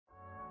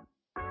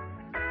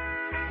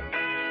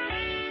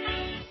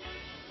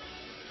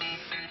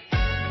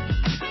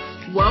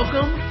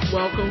Welcome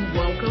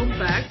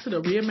back to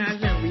the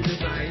Reimagining and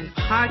Redesigning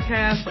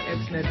podcast for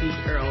Antionette D,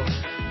 Carroll.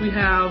 We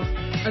have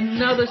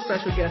another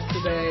special guest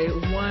today,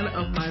 one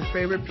of my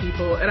favorite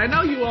people. And I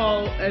know you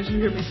all, as you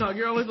hear me talk,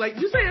 you're always like,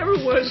 you say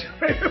everyone's your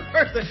favorite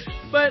person.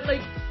 But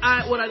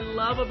what I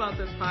love about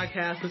this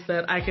podcast is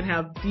that I can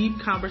have deep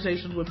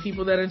conversations with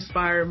people that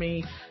inspire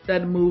me,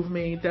 that move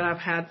me, that I've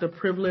had the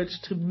privilege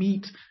to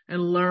meet and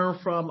learn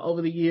from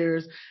over the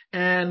years.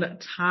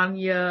 And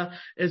Tania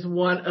is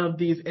one of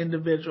these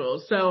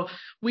individuals. So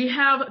we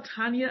have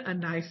Tania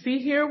Anaissie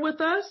here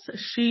with us.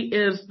 She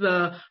is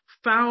the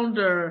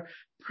founder,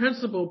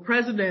 principal,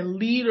 president,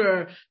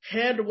 leader,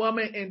 head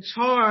woman in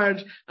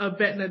charge of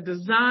Beytna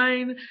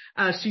Design.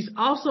 She's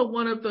also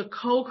one of the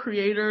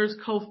co-creators,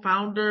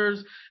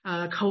 co-founders,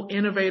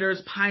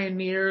 co-innovators,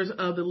 pioneers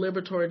of the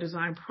Liberatory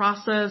Design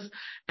process,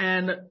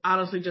 and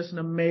honestly just an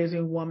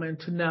amazing woman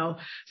to know.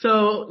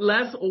 So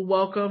let's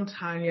welcome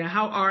Tania.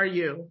 How are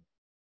you?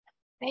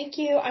 Thank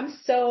you. I'm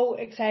so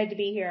excited to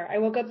be here. I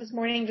woke up this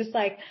morning just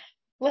like,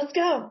 let's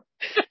go.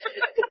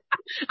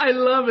 I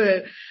love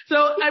it.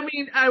 So,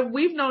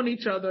 we've known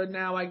each other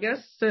now, I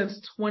guess, since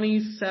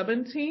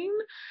 2017,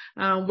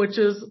 which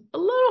is a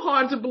little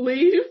hard to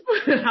believe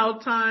how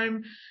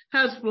time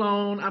has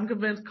flown. I'm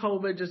convinced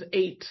COVID just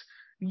ate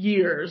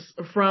years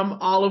from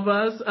all of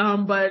us.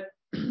 But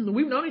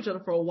we've known each other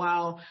for a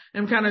while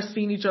and kind of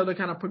seen each other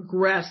kind of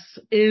progress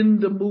in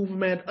the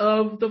movement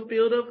of the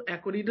field of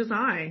equity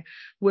design,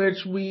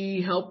 which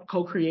we help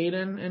co-create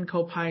and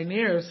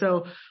co-pioneer.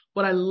 So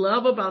what I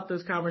love about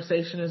this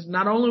conversation is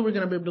not only are we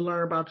going to be able to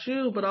learn about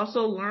you, but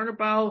also learn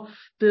about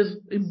this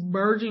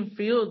emerging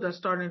field that's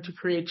starting to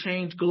create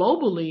change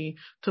globally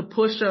to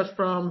push us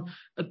from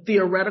a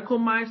theoretical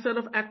mindset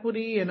of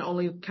equity and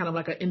only kind of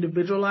like an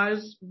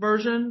individualized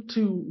version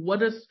to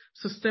what is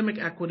systemic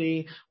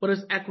equity, what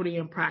does equity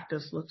in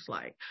practice looks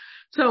like.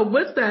 So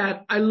with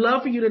that, I'd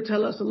love for you to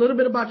tell us a little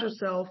bit about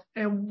yourself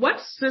and what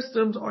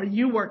systems are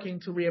you working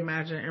to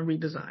reimagine and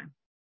redesign?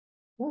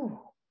 Ooh.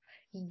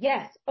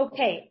 Yes.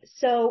 Okay.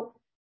 So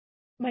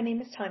my name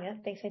is Tania.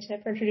 Thanks,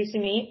 Antionette, for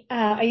introducing me.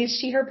 I use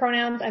she, her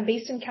pronouns. I'm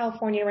based in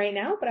California right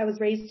now, but I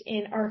was raised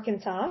in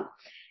Arkansas.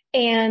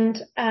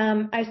 And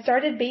I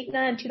started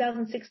Beytna in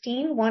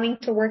 2016, wanting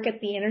to work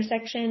at the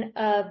intersection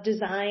of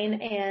design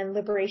and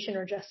liberation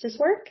or justice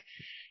work.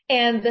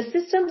 And the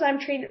systems I'm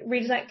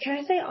redesigning, can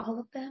I say all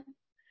of them?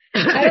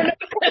 I don't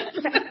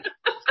know.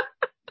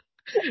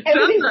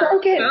 Everything's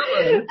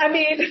broken. I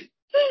mean,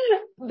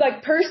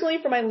 like personally,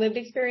 from my lived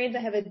experience,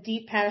 I have a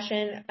deep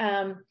passion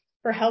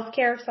for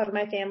healthcare. So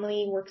my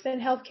family works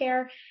in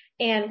healthcare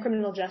and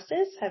criminal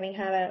justice, having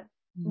had a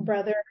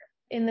brother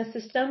in the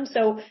system.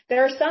 So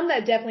there are some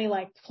that definitely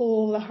like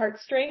pull the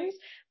heartstrings,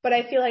 but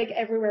I feel like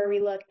everywhere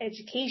we look,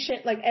 education,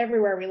 like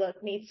everywhere we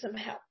look, needs some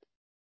help.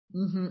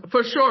 Mm-hmm.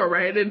 For sure,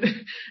 right? And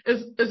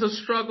it's a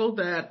struggle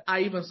that I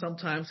even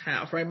sometimes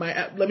have, right?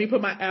 Let me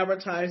put my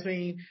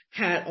advertising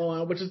hat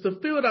on, which is the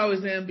field I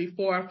was in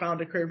before I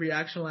founded Creative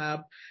Reaction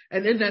Lab.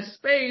 And in that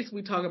space,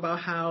 we talk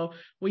about how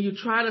when you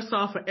try to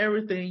solve for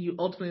everything, you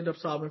ultimately end up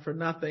solving for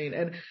nothing.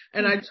 And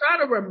I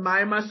try to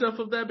remind myself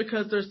of that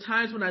because there's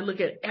times when I look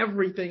at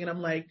everything and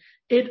I'm like,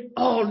 it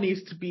all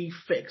needs to be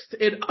fixed.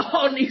 It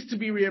all needs to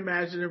be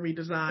reimagined and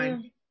redesigned.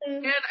 Mm-hmm.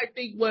 And I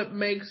think what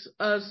makes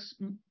us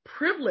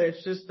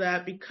privileged is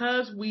that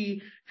because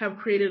we have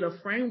created a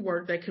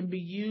framework that can be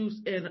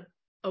used in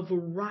a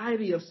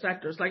variety of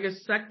sectors, like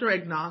it's sector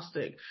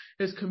agnostic,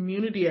 it's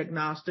community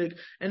agnostic,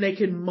 and they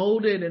can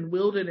mold it and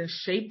wield it and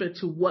shape it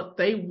to what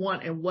they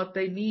want and what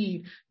they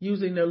need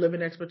using their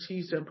living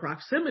expertise and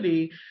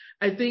proximity.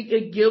 I think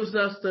it gives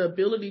us the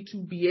ability to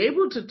be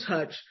able to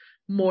touch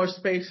more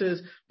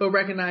spaces, but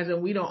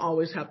recognizing we don't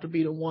always have to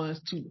be the ones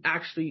to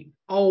actually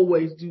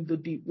always do the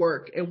deep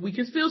work. And we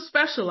can still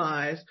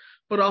specialize,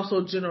 but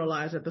also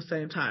generalize at the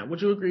same time.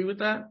 Would you agree with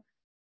that?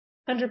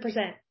 100%.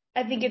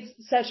 I think it's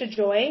such a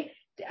joy.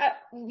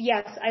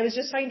 Yes, I was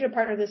just talking to a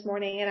partner this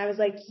morning and I was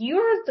like,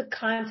 you're the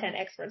content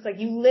experts. Like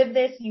you live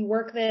this, you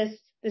work this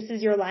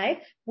is your life.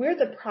 We're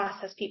the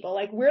process people.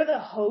 Like we're the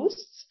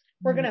hosts.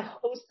 We're going to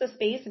host the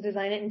space and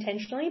design it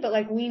intentionally, but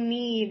like we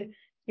need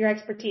your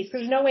expertise.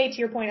 Because there's no way, to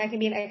your point, I can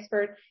be an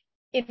expert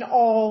in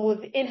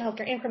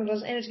healthcare and criminal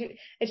justice and education.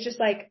 It's just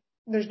like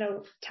there's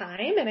no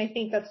time, and I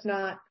think that's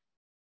not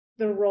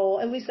the role,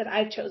 at least that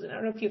I've chosen. I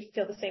don't know if you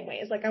feel the same way.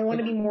 It's like I want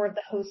to be more of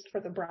the host for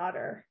the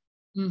broader.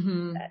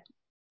 Mm-hmm.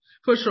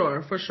 For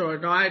sure.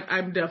 No,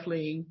 I'm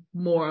definitely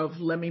more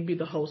of let me be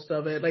the host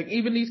of it. Like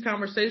even these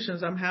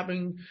conversations, I'm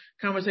having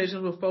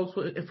conversations with folks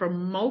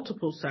from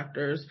multiple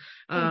sectors,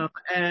 and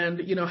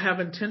have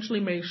intentionally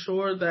made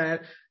sure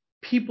that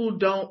people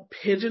don't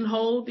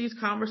pigeonhole these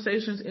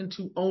conversations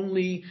into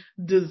only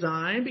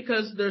design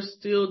because there's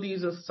still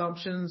these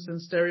assumptions and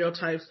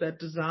stereotypes that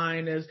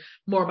design is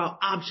more about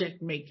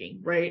object making,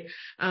 right?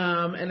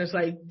 And it's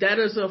like that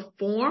is a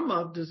form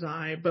of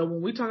design. But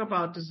when we talk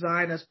about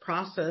design as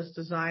process,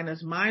 design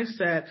as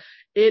mindset,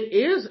 it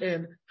is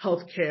in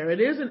healthcare,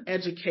 it is in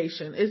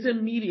education, it's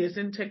in media, it's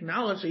in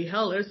technology,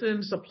 hell, it's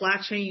in supply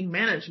chain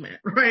management,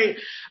 right?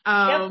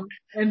 Yep.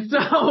 And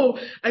so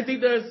I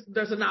think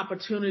there's an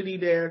opportunity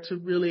there to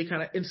really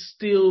kind of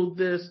instill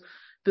this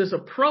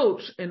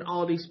approach in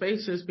all these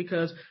spaces,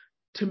 because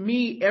to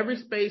me, every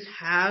space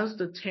has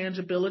the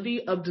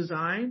tangibility of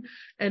design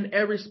and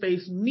every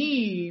space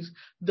needs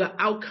the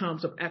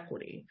outcomes of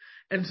equity.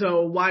 And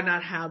so why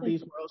not have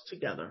these worlds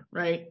together,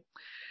 right?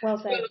 Well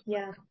said.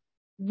 Yeah.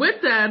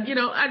 With that,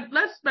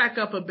 let's back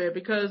up a bit,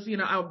 because,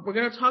 we're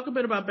going to talk a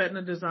bit about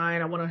Beytna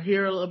Design. I want to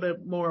hear a little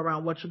bit more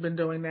around what you've been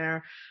doing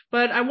there,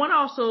 but I want to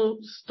also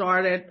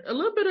start at a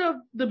little bit of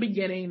the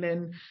beginning.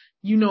 And,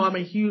 I'm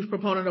a huge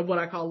proponent of what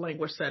I call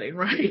language setting,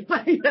 right?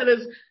 Like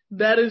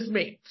that is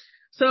me.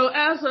 So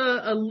as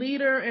a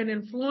leader and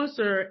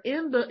influencer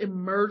in the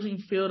emerging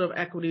field of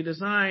equity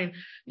design,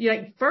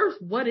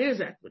 first, what is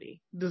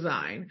equity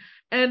design?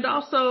 And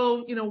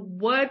also,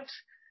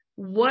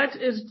 what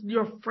is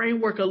your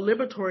framework of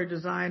liberatory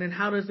design, and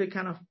how does it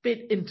kind of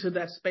fit into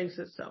that space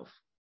itself?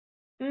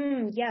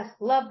 Yes,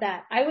 love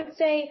that. I would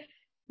say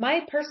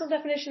my personal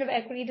definition of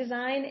equity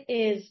design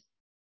is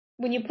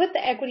when you put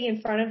the equity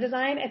in front of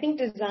design. I think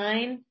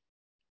design,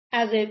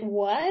 as it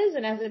was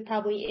and as it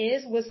probably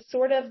is, was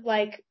sort of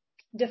like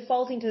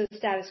defaulting to the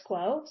status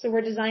quo. So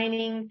we're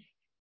designing,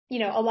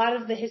 a lot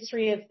of the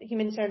history of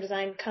human-centered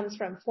design comes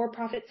from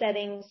for-profit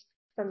settings,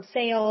 from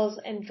sales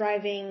and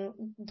driving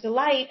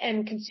delight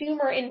and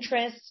consumer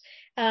interest.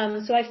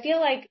 So I feel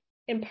like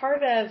in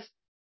part of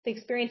the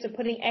experience of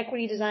putting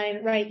equity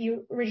design, right,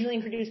 you originally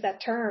introduced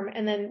that term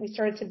and then we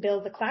started to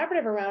build the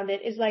collaborative around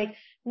it, is like,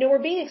 no,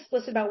 we're being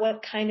explicit about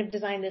what kind of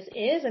design this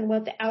is and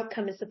what the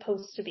outcome is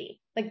supposed to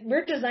be. Like,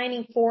 we're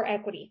designing for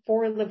equity,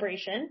 for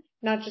liberation,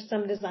 not just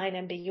some design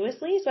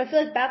ambiguously. So I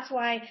feel like that's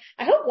why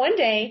I hope one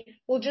day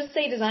we'll just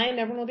say design and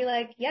everyone will be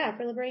like, yeah,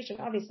 for liberation,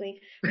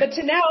 obviously. But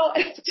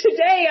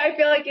today, I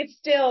feel like it's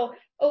still,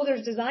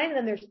 there's design and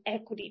then there's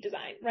equity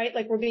design, right?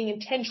 Like, we're being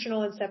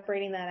intentional in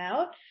separating that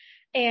out.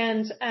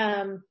 And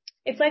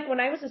it's like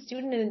when I was a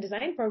student in a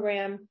design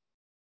program,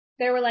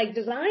 they were like,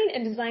 design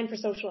and design for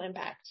social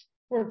impact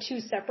were two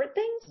separate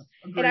things.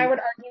 Agreed. And I would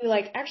argue,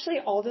 like, actually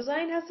all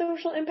design has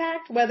social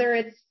impact, whether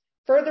it's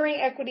furthering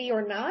equity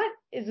or not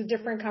is a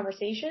different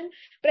conversation.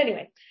 But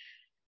anyway,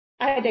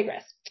 I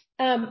digress.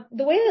 The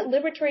way that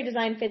liberatory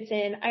design fits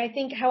in, I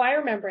think how I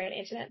remember it,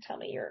 Antionette, tell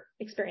me your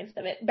experience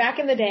of it. Back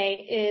in the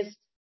day is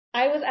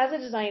I was, as a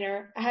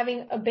designer,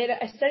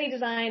 I studied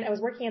design, I was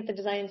working at the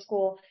design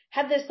school,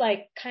 had this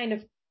like kind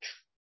of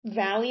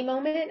valley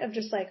moment of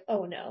just like,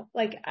 oh no,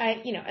 like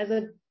as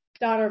a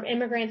daughter of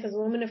immigrants, as a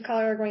woman of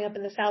color growing up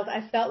in the South,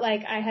 I felt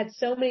like I had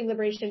so many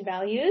liberation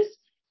values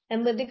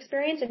and lived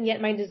experience, and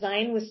yet my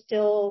design was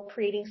still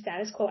creating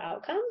status quo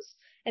outcomes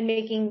and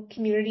making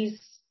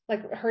communities,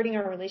 like, hurting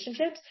our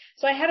relationships.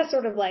 So I had a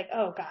sort of like,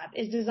 oh God,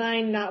 is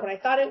design not what I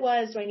thought it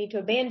was? Do I need to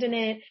abandon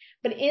it?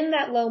 But in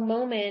that low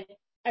moment,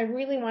 I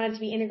really wanted to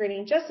be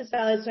integrating justice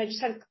values. So I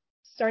just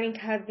starting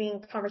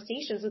having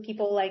conversations with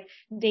people like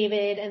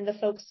David and the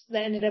folks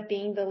that ended up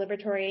being the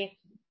Liberatory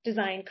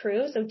Design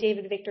crew. So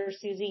David, Victor,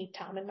 Susie,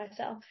 Tom, and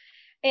myself.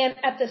 And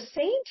at the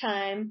same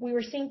time, we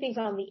were seeing things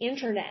on the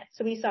internet.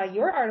 So we saw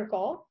your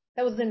article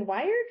that was in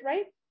Wired,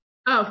 right?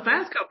 Oh,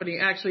 Fast Company,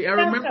 actually. I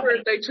remember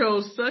they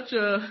chose such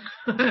a,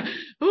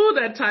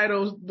 that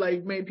title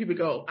like made people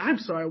go, I'm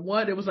sorry,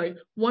 what? It was like,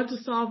 want to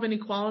solve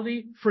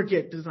inequality?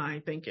 Forget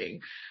design thinking.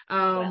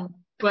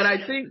 But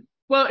I think,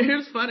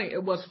 here's funny.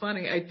 It was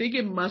funny. I think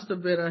it must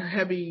have been a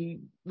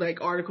heavy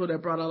article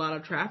that brought a lot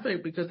of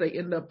traffic because they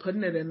ended up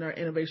putting it in their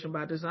Innovation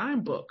by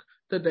Design book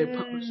that they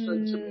published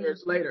 2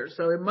 years later.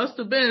 So it must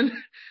have been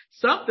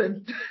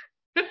something.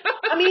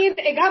 I mean,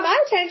 it got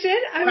my attention.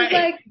 I was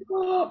like,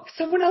 oh,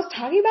 someone else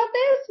talking about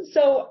this?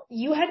 So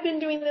you had been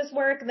doing this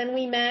work. Then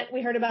we met.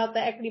 We heard about the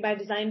Equity by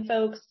Design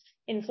folks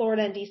in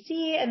Florida and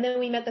DC. And then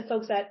we met the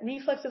folks at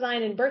Reflex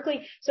Design in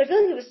Berkeley. So I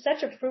feel like it was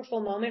such a fruitful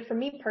moment for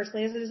me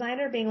personally as a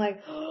designer, being like,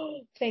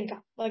 oh, thank God.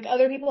 Like,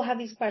 other people have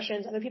these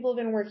questions. Other people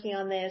have been working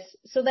on this.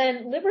 So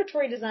then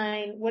Liberatory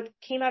Design, what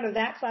came out of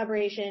that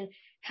collaboration,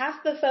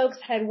 half the folks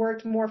had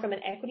worked more from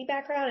an equity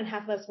background and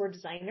half of us were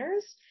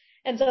designers.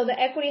 And so the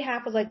equity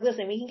half was like,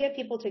 listen, we can get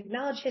people to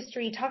acknowledge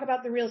history, talk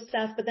about the real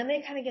stuff, but then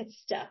they kind of get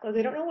stuck. Like,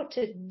 they don't know what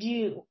to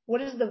do.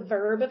 What is the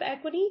verb of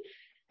equity?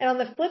 And on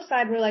the flip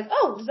side, we're like,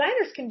 oh,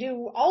 designers can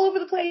do all over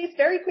the place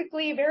very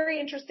quickly, very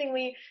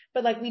interestingly,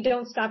 but like, we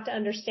don't stop to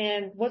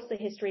understand what's the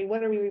history,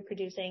 what are we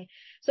reproducing?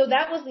 So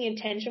that was the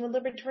intention with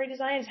Liberatory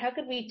Design, is how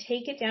could we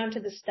take it down to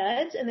the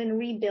studs and then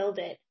rebuild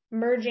it,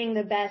 merging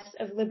the best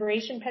of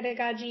liberation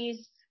pedagogies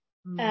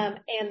and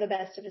the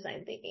best of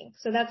design thinking.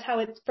 So that's how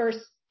it first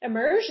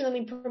emerged, and then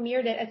we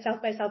premiered it at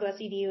South by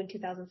Southwest EDU in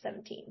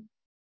 2017.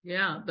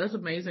 Yeah, that's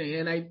amazing.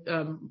 And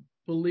I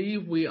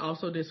believe we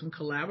also did some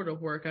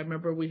collaborative work. I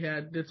remember we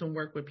did some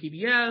work with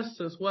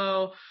PBS as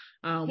well.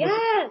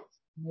 Yes.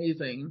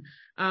 Amazing.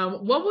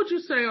 What would you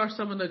say are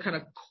some of the kind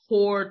of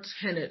core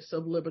tenets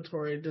of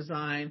liberatory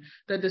design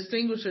that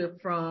distinguish it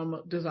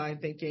from design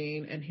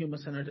thinking and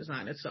human-centered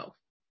design itself?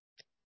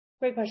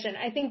 Great question.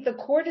 I think the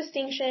core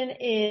distinction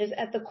is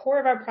at the core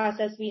of our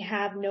process, we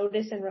have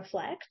notice and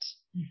reflect.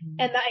 Mm-hmm.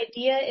 And the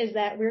idea is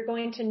that we're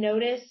going to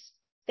notice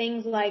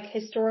things like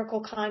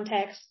historical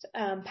context,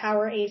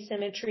 power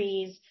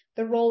asymmetries,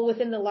 the role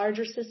within the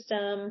larger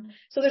system.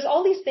 So there's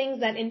all these things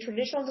that in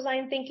traditional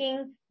design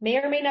thinking may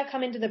or may not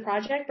come into the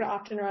project, but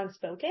often are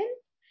unspoken.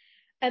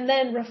 And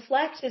then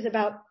reflect is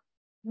about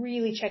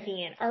really checking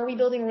in. Are we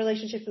building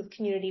relationships with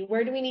community?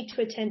 Where do we need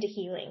to attend to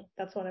healing?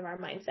 That's one of our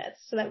mindsets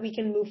so that we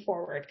can move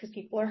forward because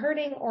people are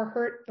hurting or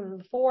hurt from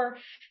before.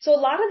 So a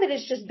lot of it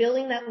is just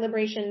building that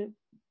liberation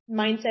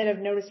mindset of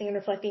noticing and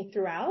reflecting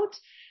throughout.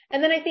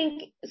 And then I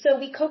think, so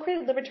we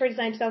co-created Liberatory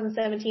Design in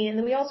 2017, and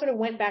then we all sort of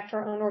went back to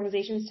our own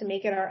organizations to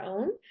make it our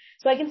own.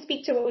 So I can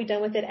speak to what we've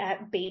done with it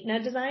at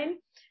Beytna Design.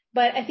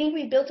 But I think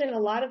we built in a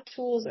lot of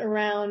tools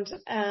around,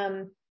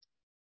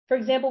 for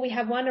example, we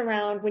have one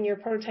around when you're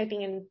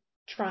prototyping and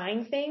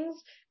trying things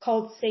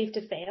called safe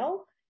to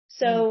fail.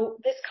 So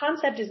this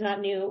concept is not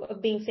new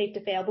of being safe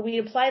to fail, but we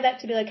apply that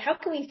to be like, how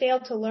can we fail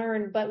to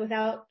learn, but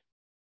without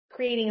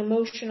creating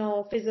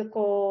emotional,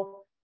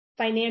 physical,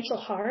 financial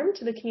harm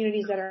to the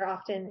communities that are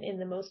often in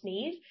the most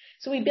need.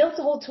 So we built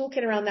a whole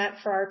toolkit around that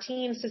for our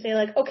teams to say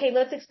like, okay,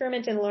 let's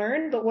experiment and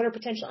learn, but what are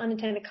potential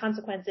unintended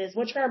consequences?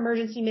 What's our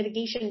emergency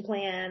mitigation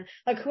plan?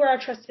 Like, who are our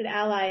trusted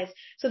allies?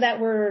 So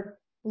that we're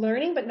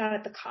learning, but not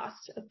at the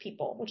cost of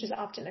people, which is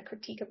often a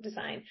critique of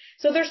design.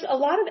 So there's a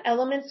lot of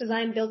elements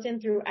design built in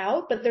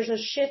throughout, but there's a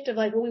shift of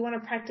like, well, we want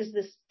to practice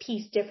this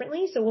piece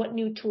differently. So what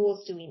new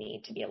tools do we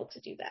need to be able to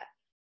do that?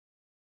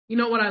 You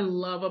know, what I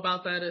love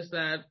about that is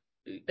that,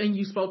 and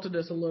you spoke to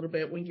this a little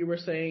bit when you were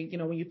saying, you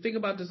know, when you think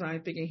about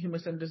design, thinking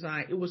human-centered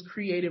design, it was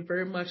created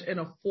very much in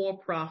a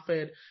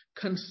for-profit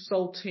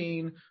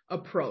consulting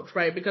approach,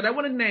 right? Because I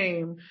want to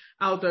name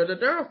out there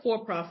that there are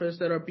for-profits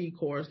that are B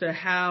Corps that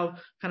have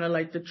kind of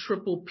like the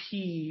triple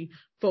P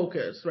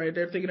focus, right?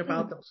 They're thinking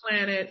about the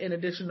planet in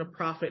addition to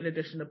profit, in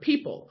addition to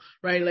people,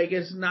 right? Like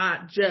it's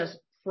not just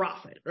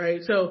profit,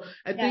 right? So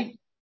I think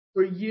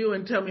for you,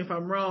 and tell me if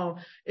I'm wrong,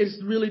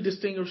 it's really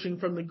distinguishing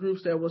from the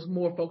groups that was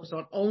more focused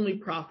on only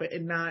profit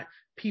and not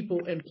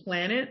people and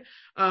planet,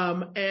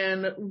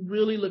 and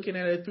really looking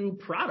at it through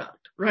product,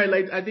 right?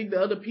 Like I think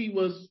the other P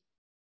was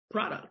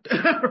product,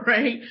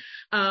 right?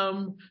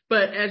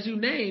 But as you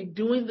named,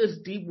 doing this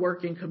deep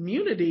work in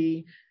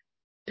community,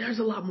 there's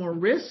a lot more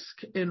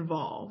risk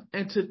involved.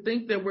 And to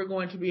think that we're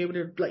going to be able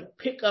to like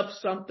pick up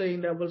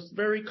something that was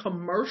very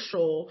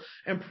commercial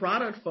and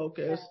product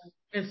focused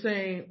and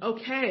saying,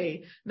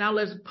 okay, now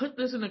let's put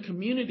this in a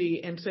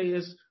community and say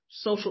it's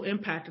social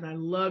impact. And I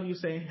love you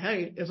saying,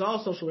 hey, it's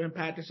all social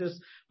impact. It's just,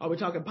 are we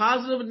talking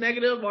positive,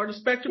 negative, or the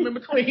spectrum in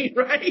between,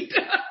 right?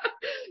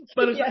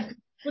 But it's like,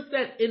 put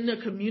that in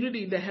a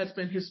community that has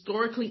been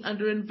historically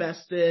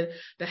underinvested,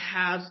 that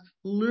has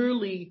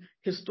literally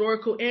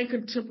historical and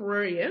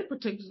contemporary and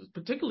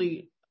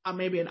particularly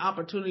maybe an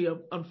opportunity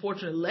of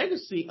unfortunate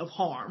legacy of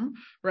harm,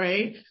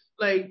 right?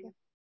 Like,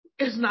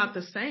 it's not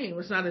the same.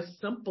 It's not as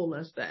simple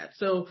as that.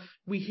 So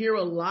we hear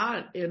a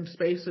lot in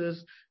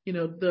spaces, you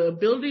know, the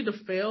ability to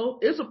fail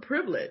is a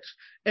privilege.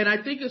 And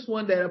I think it's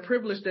a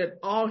privilege that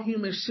all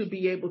humans should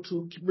be able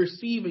to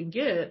receive and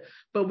get,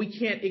 but we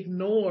can't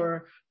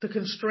ignore the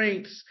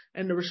constraints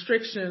and the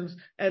restrictions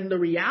and the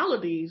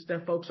realities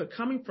that folks are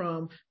coming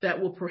from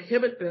that will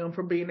prohibit them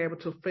from being able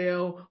to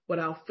fail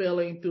without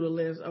failing through the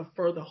lens of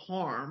further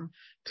harm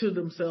to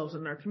themselves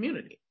and their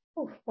community.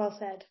 Oh, well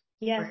said.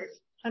 Yes,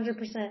 right?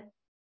 100%.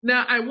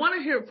 Now, I want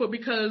to hear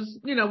because,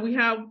 you know,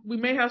 we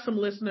may have some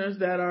listeners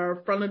that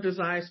are from the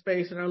design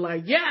space and are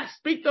like, yes,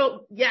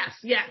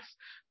 yes.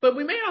 But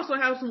we may also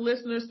have some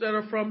listeners that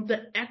are from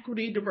the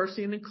equity,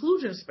 diversity, and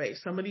inclusion space.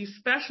 Some of these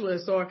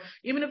specialists, or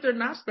even if they're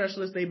not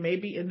specialists, they may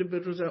be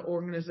individuals or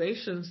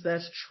organizations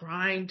that's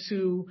trying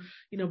to,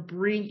 you know,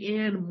 bring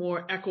in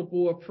more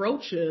equitable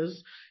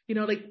approaches. You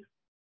know, like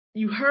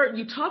you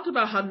talked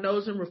about how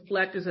Nose and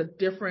Reflect is a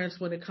difference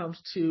when it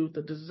comes to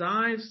the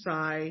design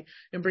side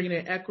and bringing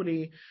in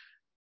equity.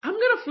 I'm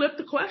going to flip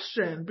the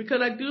question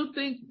because I do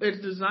think as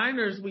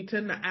designers, we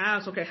tend to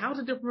ask, okay, how is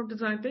it different from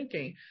design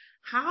thinking?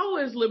 How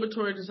is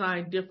liberatory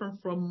design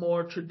different from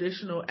more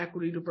traditional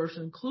equity,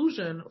 diversity,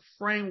 inclusion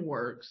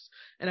frameworks?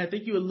 And I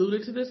think you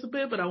alluded to this a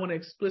bit, but I want to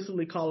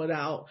explicitly call it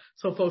out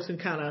so folks can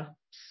kind of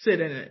sit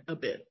in it a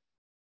bit.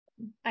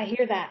 I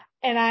hear that.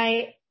 And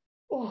I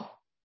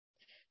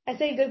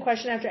say good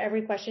question after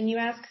every question you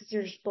ask because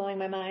you're just blowing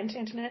my mind,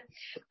 Antionette.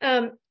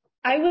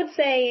 I would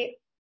say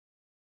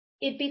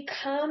it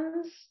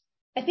becomes,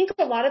 I think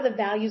a lot of the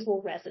values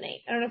will resonate.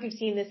 I don't know if you've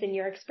seen this in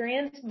your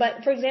experience,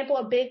 but for example,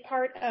 a big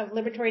part of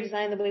liberatory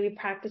design, the way we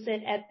practice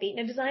it at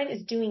Beytna Design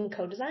is doing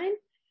co-design.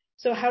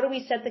 So how do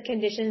we set the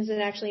conditions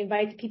and actually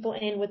invite people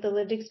in with the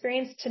lived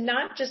experience to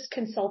not just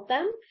consult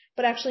them,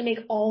 but actually make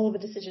all of the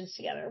decisions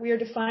together? We are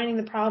defining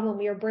the problem.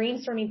 We are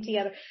brainstorming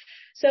together.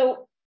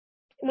 So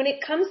when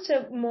it comes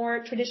to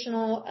more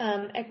traditional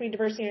equity,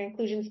 diversity, and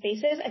inclusion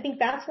spaces, I think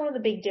that's one of the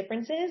big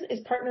differences is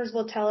partners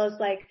will tell us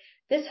like,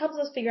 this helps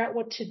us figure out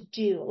what to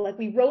do. Like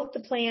we wrote the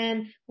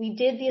plan, we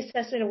did the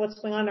assessment of what's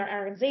going on in our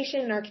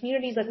organization, in our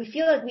communities. Like we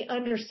feel like we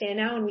understand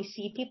now and we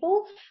see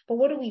people, but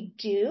what do we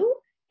do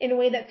in a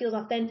way that feels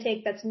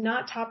authentic, that's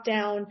not top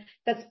down,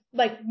 that's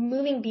like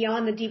moving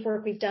beyond the deep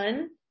work we've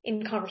done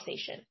in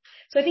conversation.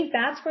 So I think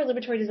that's where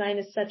liberatory design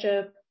is such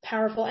a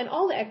powerful, and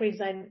all the equity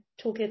design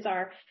toolkits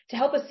are, to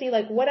help us see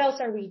like, what else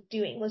are we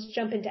doing? Let's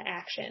jump into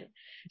action.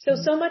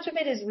 So much of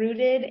it is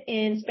rooted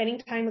in spending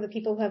time with the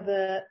people who have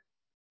the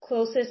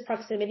closest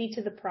proximity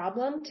to the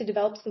problem to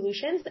develop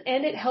solutions.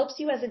 And it helps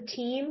you as a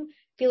team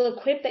feel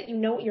equipped that you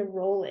know what your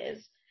role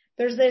is.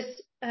 There's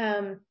this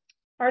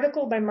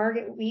article by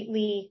Margaret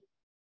Wheatley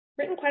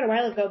written quite a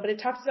while ago, but it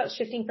talks about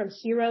shifting from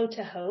hero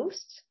to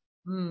host.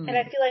 And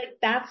I feel like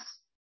that's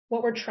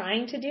what we're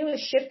trying to do,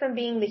 is shift from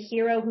being the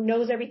hero who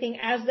knows everything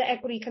as the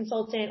equity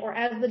consultant or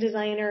as the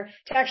designer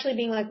to actually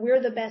being like,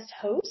 we're the best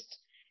host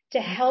to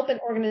help an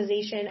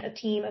organization, a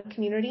team, a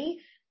community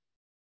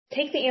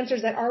take the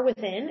answers that are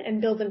within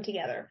and build them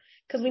together.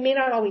 Because we may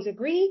not always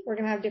agree. We're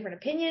going to have different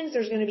opinions.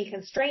 There's going to be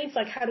constraints.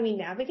 Like, how do we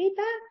navigate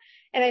that?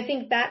 And I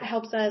think that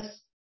helps us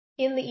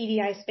in the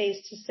EDI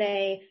space to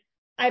say,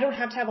 I don't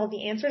have to have all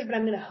the answers, but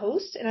I'm going to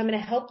host and I'm going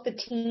to help the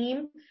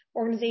team,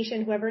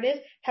 organization, whoever it is,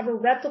 have a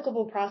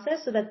replicable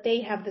process so that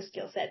they have the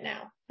skill set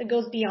now. It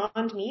goes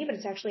beyond me, but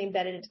it's actually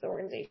embedded into the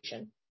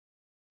organization.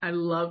 I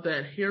love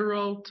that,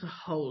 hero to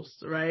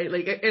host, right?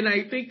 Like, and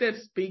I think that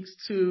speaks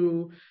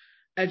to,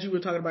 as you were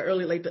talking about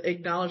earlier, like the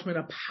acknowledgement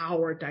of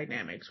power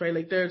dynamics, right?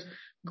 Like there's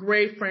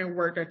great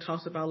framework that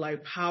talks about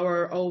like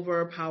power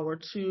over, power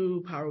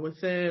to, power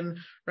within,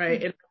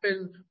 right? And I've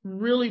been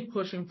really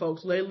pushing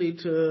folks lately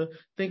to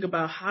think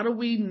about how do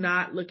we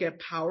not look at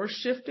power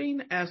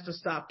shifting as the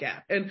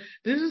stopgap. And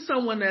this is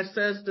someone that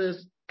says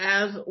this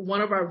as one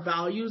of our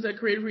values at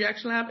Creative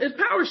Reaction Lab is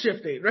power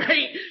shifting,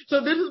 right?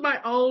 So this is my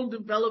own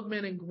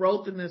development and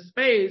growth in this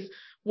space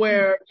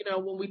where, you know,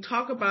 when we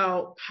talk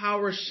about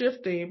power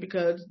shifting,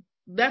 because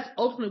that's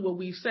ultimately what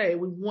we say,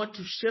 we want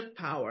to shift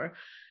power.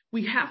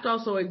 We have to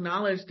also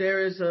acknowledge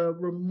there is a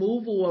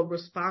removal of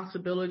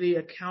responsibility,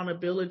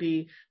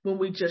 accountability when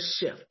we just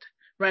shift,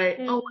 right?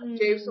 Oh, I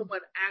gave someone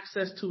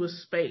access to a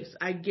space.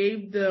 I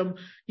gave them,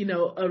 you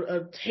know,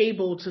 a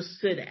table to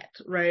sit at,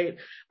 right?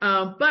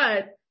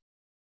 But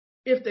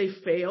if they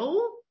fail,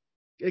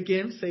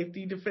 again,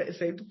 safety to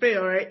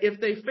fail, right?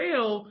 If they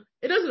fail,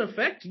 it doesn't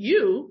affect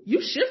you.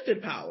 You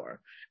shifted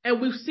power. And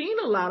we've seen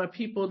a lot of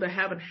people that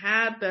haven't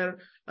had that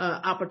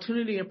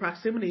opportunity and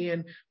proximity.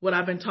 And what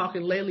I've been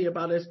talking lately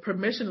about is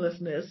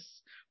permissionlessness,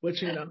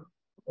 which, you know,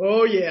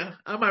 oh yeah,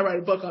 I might write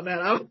a book on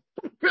that. I'm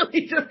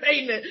really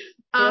debating it.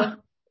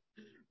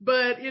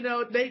 But, you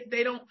know,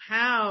 they don't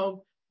have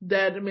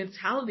that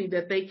mentality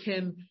that they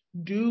can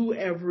do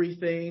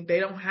everything. They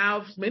don't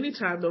have many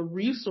times the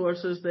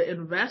resources, the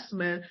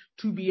investment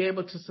to be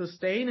able to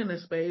sustain in a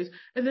space.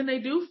 And then they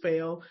do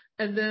fail.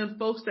 And then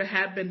folks that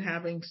have been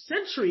having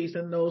centuries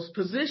in those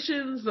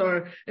positions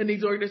or in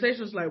these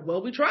organizations, like,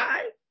 well, we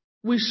tried,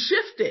 we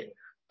shifted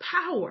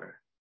power.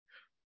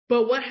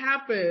 But what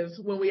happens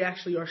when we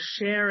actually are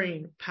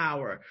sharing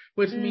power,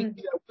 which means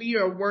that we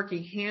are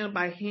working hand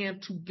by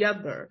hand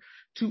together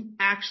to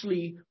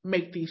actually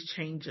make these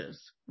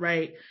changes,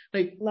 right?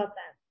 Like, love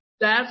that.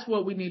 That's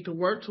what we need to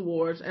work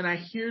towards. And I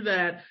hear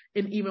that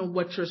in even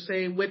what you're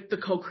saying with the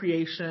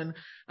co-creation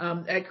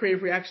at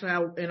Creative Reaction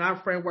in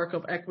our framework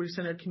of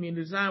equity-centered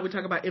community design. We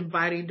talk about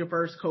inviting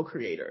diverse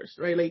co-creators,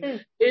 right? Like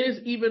it is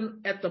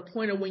even at the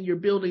point of when you're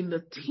building the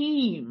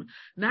team,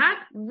 not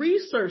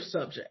research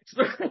subjects,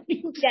 right?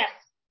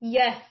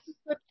 Yes.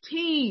 The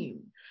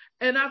team.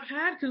 And I've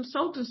had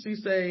consultancies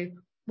say,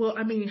 well,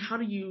 I mean, how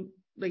do you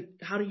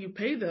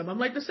pay them? I'm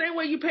like, the same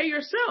way you pay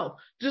yourself.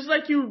 Just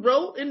like you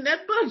wrote in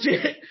that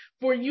budget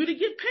for you to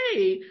get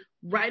paid,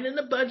 write in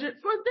the budget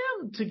for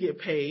them to get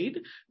paid,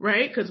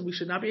 right? Because we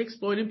should not be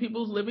exploiting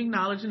people's living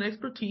knowledge and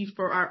expertise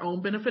for our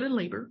own benefit and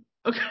labor.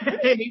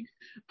 Okay.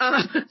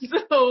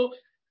 So,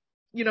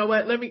 you know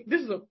what?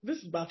 This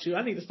is about you.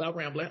 I need to stop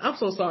rambling. I'm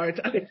so sorry.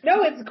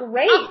 No, it's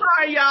great. I'm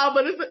sorry, y'all,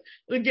 but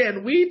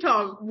again,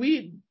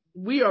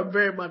 we are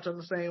very much on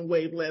the same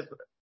wavelength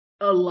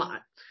a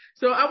lot.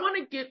 So I want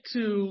to get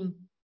to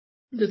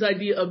this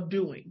idea of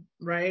doing,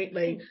 right?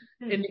 Like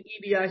in the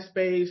EDI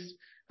space,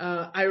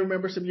 I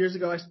remember some years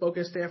ago, I spoke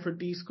at Stanford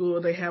D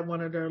School. They had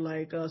one of their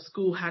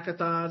school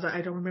hackathons.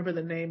 I don't remember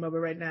the name of it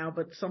right now,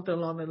 but something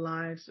along the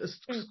lines.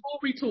 School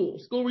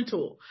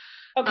Retool.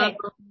 Okay.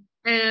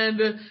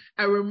 And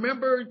I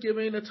remember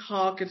giving a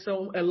talk, and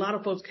so a lot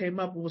of folks came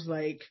up and was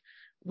like,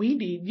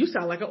 you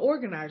sound like an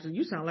organizer.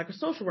 You sound like a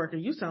social worker.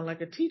 You sound like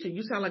a teacher.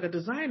 You sound like a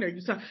designer.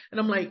 And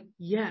I'm like,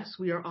 yes,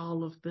 we are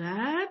all of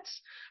that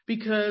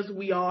because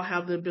we all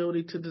have the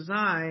ability to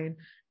design,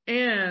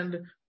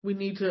 and we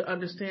need to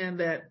understand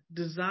that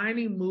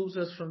designing moves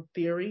us from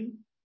theory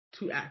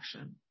to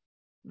action,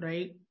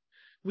 right?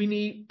 We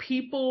need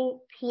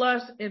people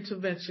plus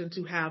intervention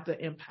to have the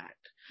impact.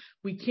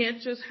 We can't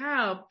just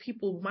have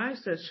people's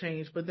mindsets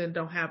change, but then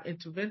don't have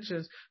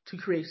interventions to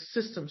create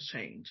systems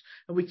change.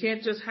 And we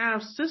can't just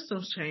have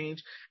systems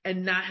change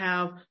and not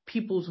have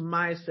people's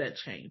mindset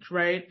change,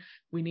 right?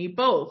 We need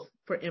both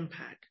for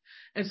impact.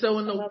 And so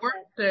in the work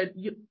that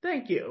you,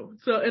 thank you.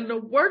 So in the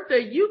work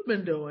that you've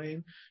been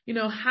doing,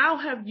 how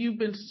have you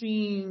been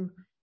seeing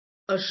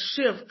a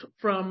shift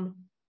from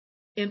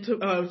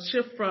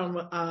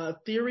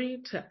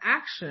theory to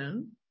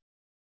action?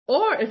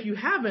 Or if you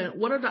haven't,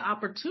 what are the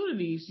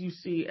opportunities you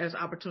see as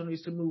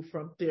opportunities to move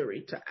from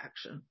theory to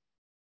action?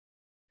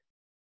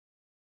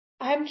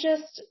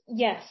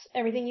 Yes,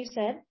 everything you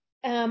said.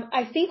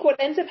 I think what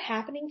ends up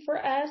happening for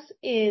us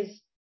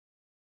is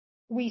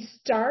we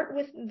start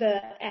with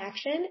the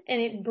action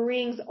and it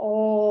brings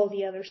all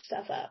the other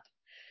stuff up.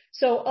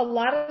 So a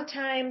lot of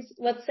times,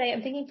 let's say,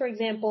 I'm thinking, for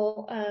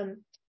example,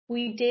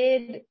 we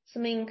did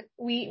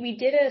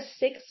a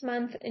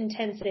 6-month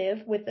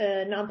intensive with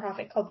a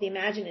nonprofit called the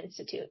Imagine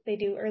Institute. They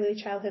do early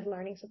childhood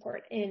learning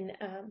support in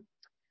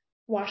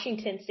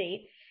Washington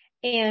State.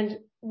 And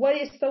what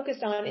is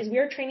focused on is we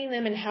are training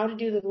them in how to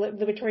do the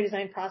liberatory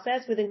design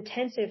process with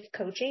intensive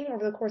coaching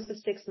over the course of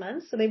 6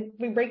 months. So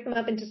we break them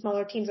up into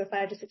smaller teams of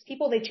 5 to 6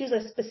 people. They choose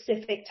a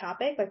specific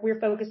topic, like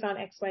we're focused on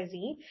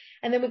XYZ,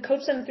 and then we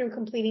coach them through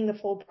completing the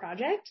full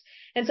project.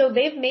 And so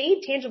they've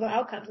made tangible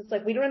outcomes. It's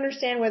like, we don't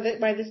understand why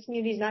this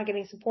community is not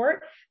getting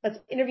support. Let's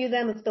interview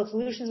them. Let's build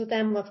solutions with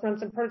them. Let's run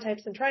some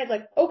prototypes and try it.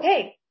 Like,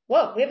 okay,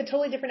 whoa, we have a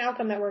totally different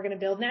outcome that we're going to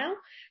build now.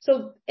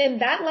 So in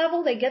that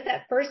level, they get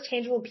that first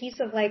tangible piece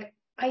of like,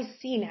 I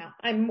see now.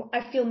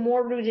 I feel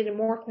more rooted and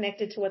more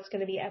connected to what's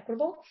going to be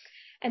equitable.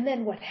 And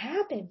then what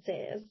happens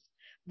is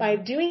by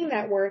doing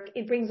that work,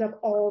 it brings up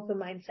all the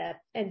mindset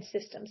and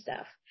system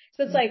stuff.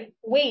 So it's like,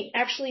 wait,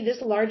 actually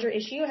this larger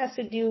issue has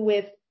to do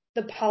with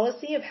the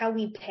policy of how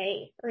we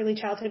pay early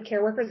childhood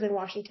care workers in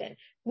Washington.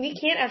 We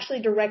can't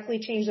actually directly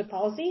change the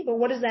policy, but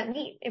what does that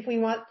mean? If we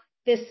want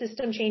this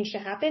system change to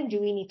happen,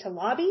 do we need to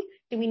lobby?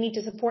 Do we need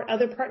to support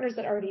other partners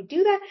that already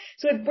do that?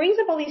 So it brings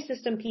up all these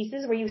system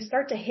pieces where you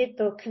start to hit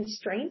the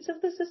constraints of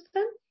the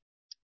system,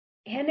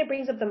 and it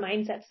brings up the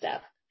mindset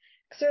stuff.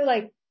 Because they're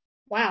like,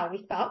 wow,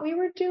 we thought we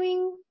were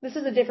doing, this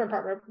is a different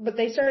part, but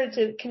they started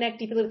to connect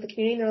deeply with the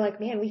community, and they're like,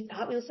 man, we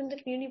thought we listened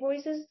to community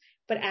voices,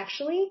 but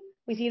actually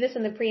we see this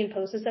in the pre and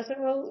post assessment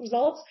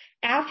results.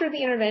 After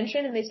the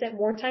intervention and they spent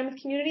more time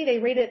with community, they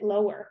rate it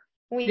lower.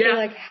 We say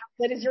like, how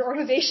good is your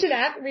organization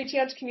at reaching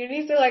out to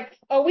communities? They're like,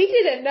 oh, we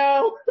didn't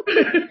know.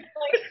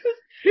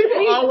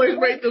 People always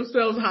rate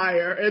themselves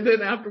higher. And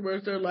then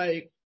afterwards they're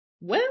like,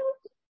 well.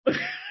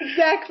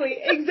 Exactly.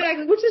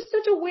 Which is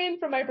such a win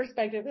from my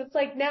perspective. It's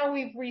like now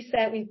we've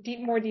reset,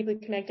 more deeply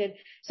connected.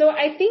 So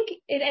I think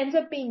it ends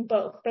up being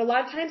both. But a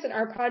lot of times in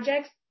our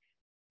projects,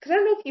 because I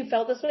don't know if you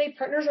felt this way,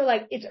 partners are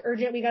like, it's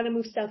urgent, we got to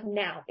move stuff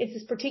now. It's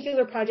this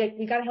particular project,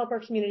 we got to help our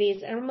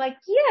communities. And I'm like,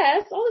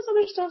 yes, all this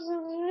other stuff's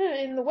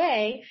in the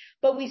way,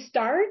 but we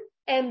start,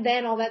 and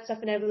then all that stuff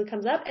inevitably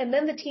comes up, and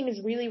then the team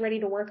is really ready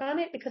to work on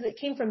it because it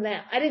came from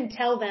them. I didn't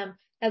tell them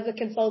as a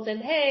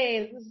consultant,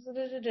 hey,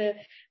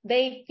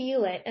 they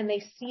feel it and they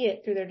see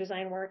it through their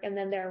design work, and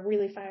then they're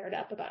really fired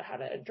up about how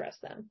to address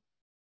them.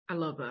 I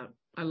love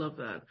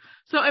that.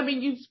 So, I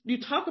mean,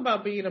 you talk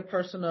about being a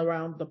person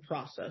around the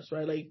process,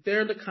 right? Like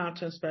they're the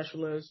content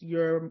specialist,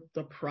 you're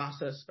the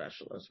process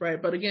specialist,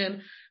 right? But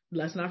again,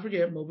 let's not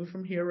forget moving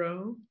from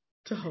hero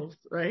to host,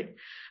 right?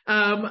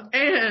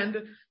 And,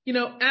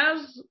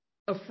 as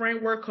a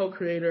framework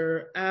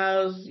co-creator,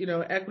 as,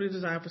 equity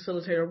design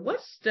facilitator, what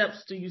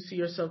steps do you see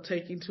yourself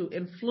taking to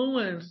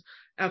influence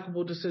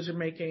equitable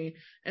decision-making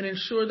and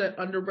ensure that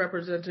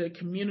underrepresented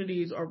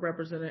communities are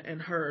represented and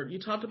heard? You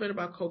talked a bit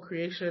about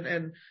co-creation,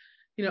 and,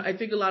 I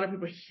think a lot of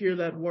people hear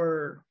that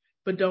word,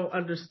 but don't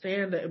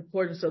understand the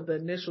importance of the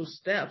initial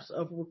steps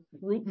of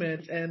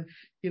recruitment. And,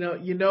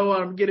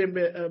 I'm getting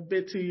a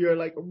bit to your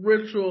like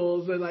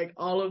rituals and like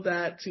all of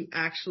that to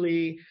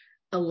actually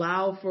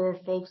allow for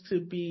folks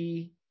to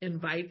be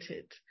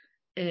invited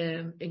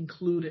and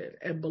included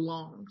and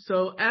belong.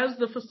 So as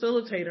the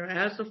facilitator,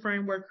 as the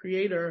framework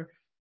creator,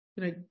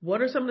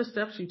 what are some of the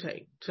steps you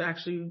take to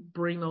actually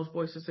bring those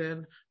voices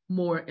in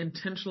more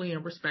intentionally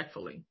and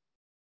respectfully?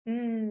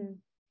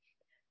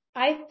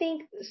 I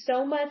think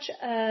so much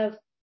of,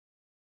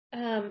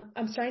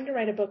 I'm starting to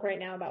write a book right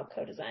now about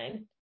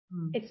co-design.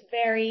 It's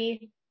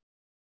very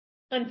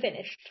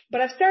unfinished,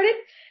 but I've started.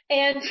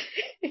 And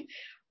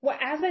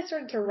as I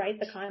started to write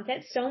the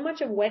content, so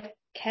much of what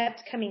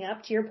kept coming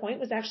up, to your point,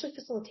 was actually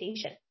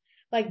facilitation.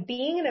 Like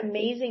being an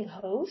amazing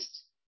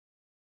host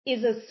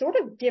is a sort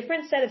of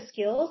different set of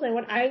skills than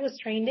what I was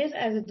trained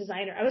as a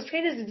designer. I was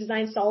trained as a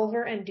design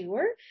solver and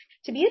doer.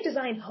 To be a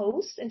design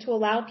host and to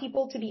allow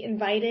people to be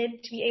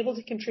invited, to be able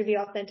to contribute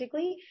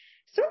authentically,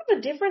 sort of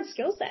a different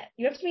skill set.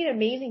 You have to be an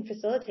amazing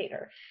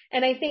facilitator.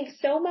 And I think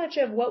so much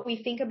of what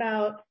we think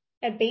about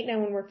at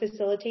Beytna when we're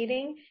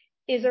facilitating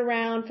is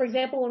around, for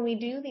example, when we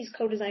do these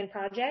co-design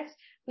projects,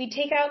 we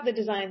take out the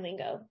design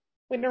lingo.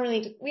 we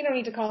don't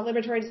need to call it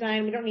liberatory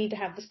design. We don't need to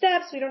have the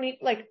steps. We don't need,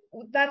 like,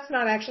 that's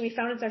not actually, we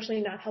found it's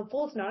actually not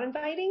helpful. It's not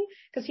inviting,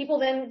 because people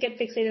then get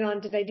fixated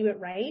on, did I do it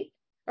right?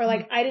 Or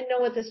like, I didn't know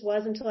what this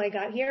was until I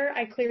got here.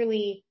 I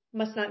clearly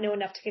must not know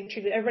enough to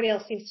contribute. Everybody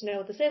else seems to know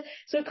what this is.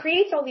 So it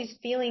creates all these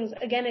feelings.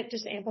 Again, it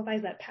just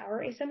amplifies that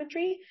power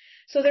asymmetry.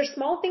 So there's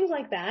small things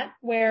like that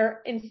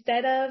where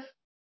instead of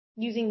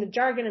using the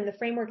jargon and the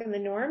framework and the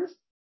norms,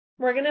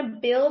 we're going to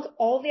build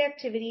all the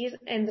activities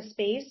and the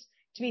space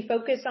to be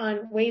focused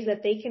on ways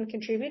that they can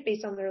contribute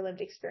based on their lived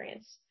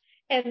experience.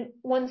 And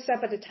one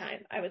step at a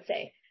time, I would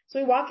say. So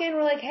we walk in,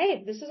 we're like,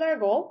 hey, this is our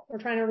goal. We're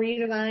trying to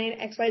redesign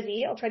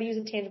XYZ. I'll try to use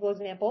a tangible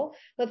example.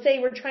 Let's say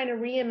we're trying to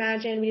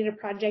reimagine. We did a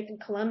project in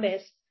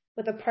Columbus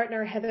with a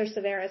partner, Heather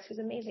Severus, who's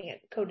amazing at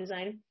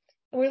co-design.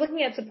 And we're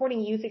looking at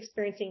supporting youth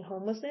experiencing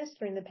homelessness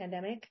during the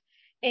pandemic.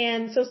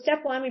 And so step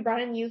one, we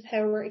brought in youth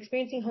who were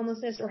experiencing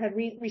homelessness or had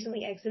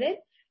recently exited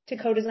to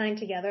co-design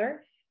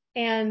together.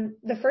 And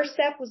the first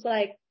step was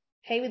like,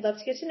 hey, we'd love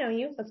to get to know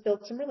you. Let's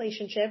build some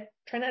relationship,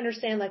 trying to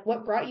understand like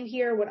what brought you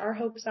here, what our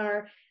hopes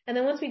are. And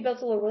then once we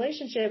built a little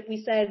relationship,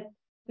 we said,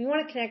 we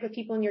want to connect with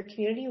people in your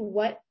community.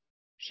 What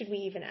should we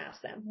even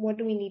ask them? What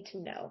do we need to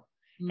know?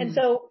 And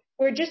so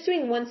we're just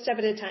doing one step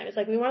at a time. It's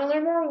like, we want to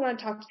learn more. We want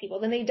to talk to people.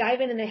 Then they dive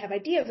in and they have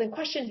ideas and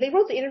questions. They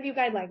wrote the interview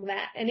guide like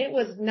that. And it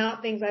was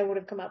not things I would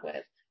have come up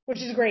with,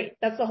 which is great.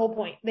 That's the whole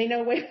point. They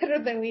know way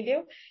better than we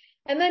do.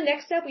 And then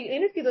next step, we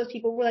interview those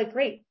people. We're like,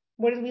 great.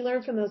 What did we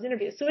learn from those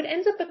interviews? So it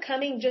ends up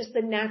becoming just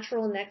the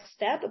natural next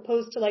step,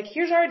 opposed to like,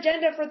 here's our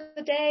agenda for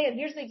the day and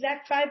here's the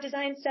exact 5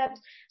 design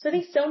steps. So I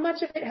think so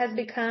much of it has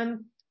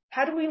become,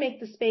 how do we make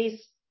the space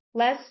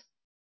less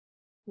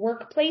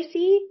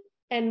workplacey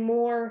and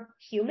more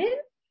human?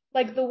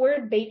 Like the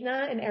word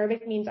Beytna in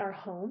Arabic means our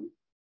home.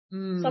 So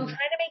I'm trying to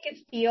make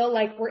it feel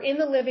like we're in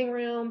the living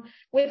room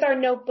with our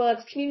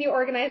notebooks, community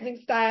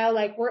organizing style.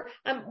 Like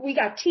we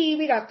got tea,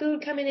 we got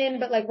food coming in,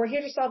 but like we're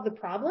here to solve the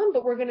problem,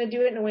 but we're going to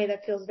do it in a way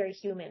that feels very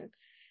human.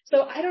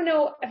 So I don't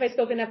know if I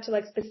spoke enough to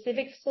like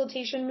specific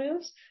facilitation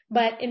moves,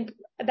 but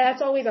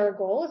that's always our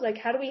goal, is like,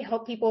 how do we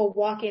help people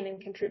walk in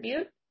and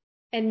contribute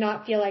and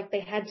not feel like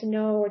they had to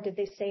know, or did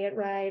they say it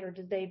right? Or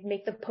did they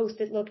make the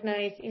Post-it look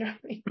nice? You know what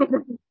I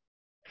mean?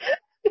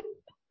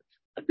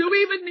 Do we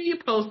even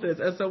need Post-its?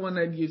 As someone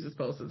that uses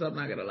Post-its, I'm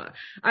not gonna lie,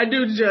 I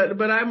do judge,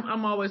 but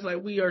I'm always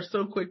like, we are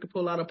so quick to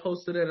pull out a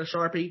Post-it and a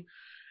Sharpie,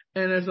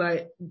 and it's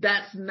like,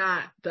 that's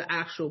not the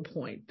actual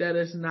point. That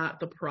is not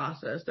the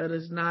process. That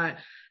is not,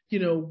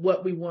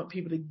 what we want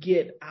people to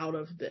get out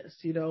of this.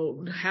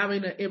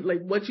 Having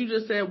like what you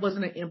just said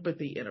wasn't an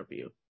empathy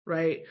interview,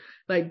 right?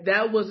 Like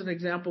that was an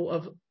example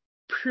of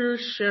pure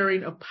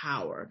sharing of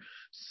power,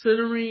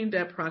 centering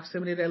that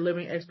proximity, that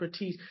living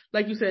expertise.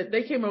 Like you said,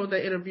 they came up with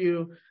that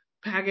interview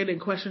packet and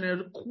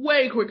questionnaire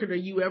way quicker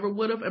than you ever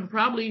would have, and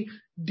probably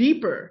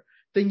deeper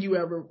than you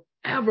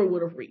ever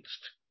would have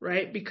reached,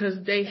 right?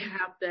 Because they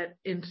have that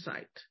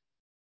insight.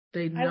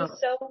 They know. I was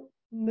so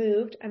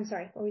moved. I'm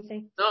sorry, what were we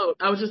saying? No,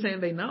 I was just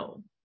saying they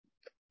know.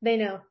 They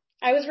know.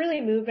 I was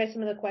really moved by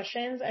some of the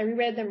questions. I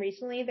reread them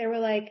recently. They were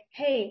like,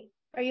 hey,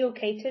 are you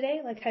okay today?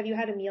 Like, have you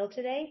had a meal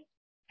today?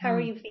 How are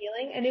you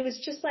feeling? And it was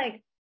just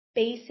like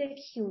basic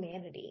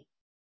humanity.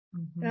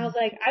 And I was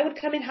like, I would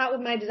come in hot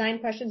with my design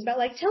questions about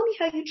like, tell me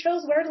how you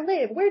chose where to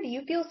live. Where do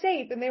you feel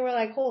safe? And they were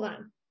like, hold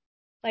on.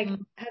 Like,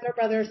 has our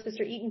brother or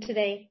sister eaten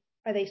today?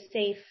 Are they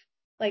safe?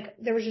 Like,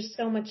 there was just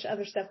so much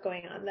other stuff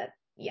going on that,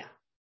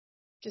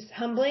 just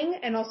humbling,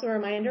 and also a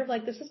reminder of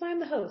like, this is why I'm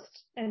the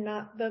host and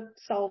not the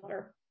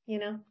solver,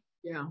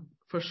 Yeah,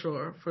 for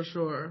sure. For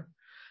sure.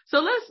 So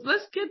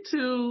let's get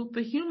to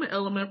the human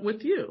element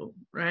with you,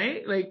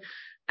 right? Like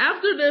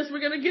after this, we're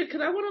going to get,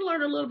 because I want to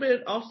learn a little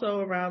bit also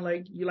around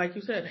like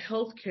you said,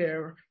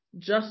 healthcare,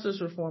 justice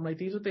reform. Like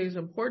these are things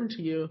important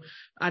to you.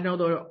 I know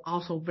they're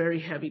also very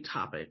heavy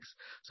topics.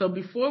 So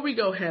before we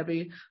go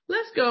heavy,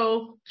 let's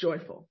go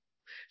joyful.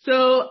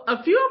 So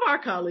a few of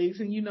our colleagues,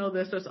 and you know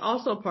this, that's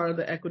also part of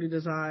the equity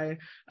design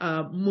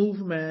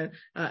movement,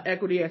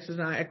 equity X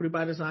design, equity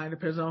by design,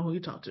 depends on who you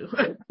talk to.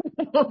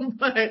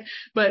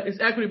 but it's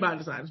equity by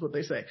design is what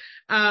they say.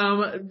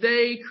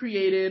 They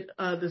created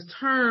this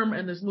term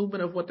and this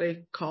movement of what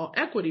they call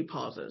equity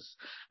pauses.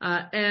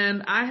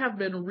 And I have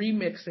been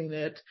remixing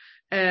it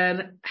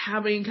and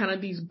having kind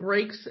of these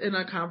breaks in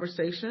our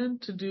conversation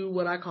to do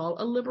what I call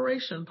a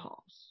liberation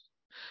pause.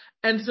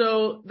 And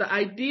so the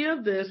idea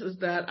of this is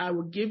that I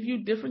will give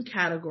you different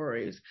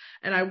categories,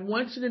 and I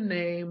want you to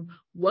name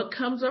what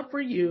comes up for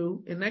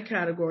you in that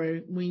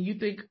category when you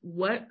think,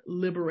 what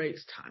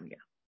liberates Tania,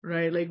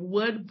 right? Like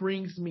what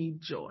brings me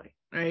joy,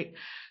 right?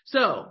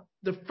 So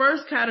the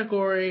first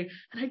category,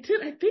 and I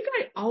think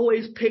I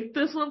always pick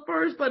this one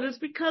first, but it's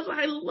because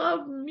I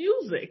love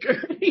music,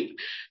 right?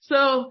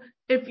 So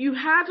if you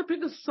had to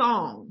pick a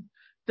song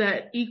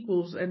that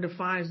equals and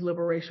defines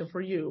liberation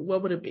for you,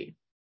 what would it be?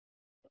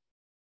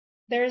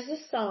 There's a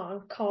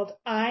song called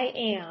I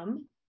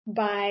Am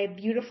by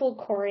Beautiful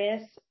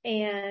Chorus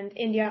and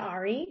India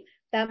Ari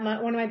that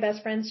one of my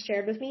best friends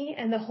shared with me.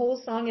 And the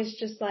whole song is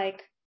just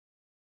like,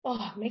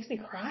 oh, it makes me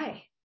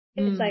cry.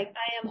 It's like,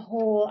 I am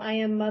whole, I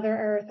am Mother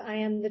Earth, I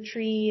am the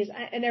trees.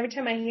 And every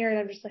time I hear it,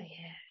 I'm just like,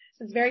 yes.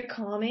 It's very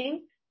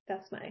calming.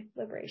 That's my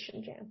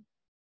liberation jam.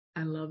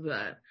 I love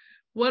that.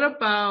 What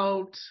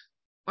about,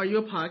 are you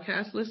a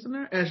podcast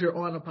listener as you're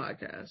on a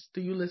podcast?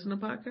 Do you listen to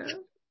podcasts?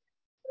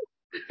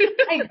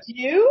 I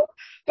do,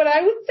 but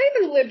I would say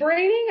they're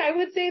liberating. I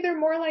would say they're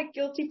more like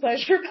guilty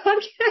pleasure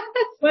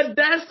podcasts. But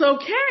that's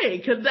okay,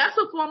 because that's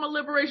a form of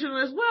liberation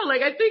as well.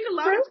 Like, I think a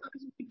lot of times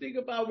when we think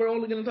about, we're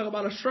only going to talk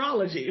about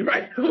astrology,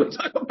 right? We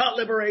talk about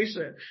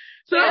liberation.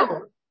 So,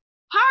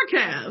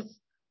 podcasts.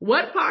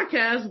 What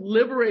podcast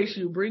liberates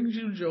you, brings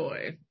you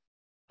joy?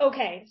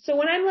 Okay, so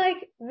when I'm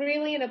like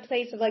really in a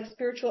place of like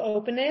spiritual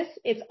openness,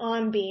 it's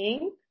On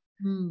Being.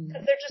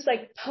 Because they're just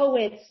like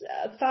poets,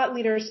 thought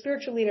leaders,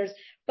 spiritual leaders.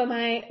 But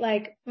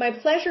my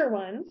pleasure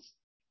ones,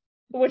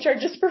 which are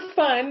just for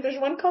fun,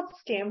 there's one called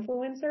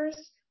Scamfluencers,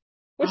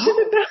 which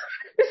is about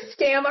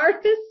scam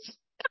artists,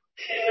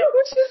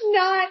 which is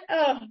not,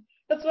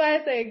 that's why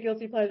I say a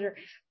guilty pleasure.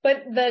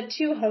 But the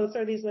two hosts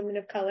are these women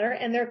of color,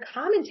 and their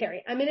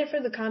commentary, I'm in it for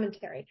the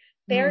commentary.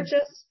 They're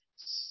just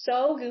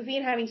so goofy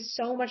and having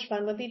so much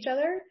fun with each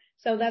other.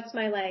 So that's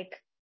my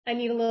I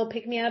need a little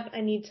pick-me-up.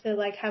 I need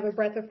to have a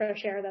breath of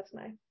fresh air. That's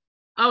my.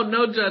 Oh,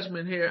 no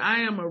judgment here. I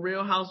am a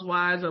Real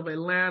Housewives of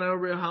Atlanta,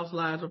 Real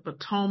Housewives of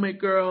Potomac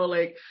girl.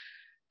 Like,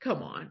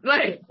 come on.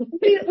 Like, we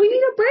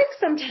need a break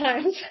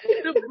sometimes.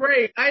 A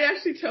break. I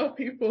actually tell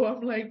people,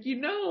 I'm like,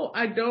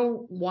 I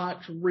don't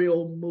watch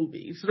real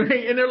movies,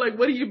 right? And they're like,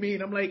 what do you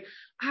mean? I'm like,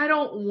 I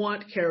don't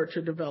want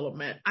character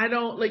development.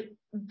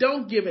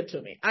 Don't give it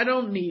to me. I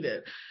don't need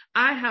it.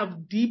 I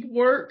have deep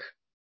work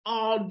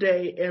all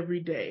day, every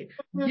day.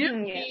 Give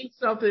me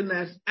something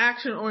that's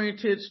action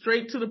oriented,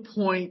 straight to the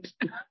point.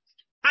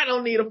 I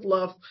don't need a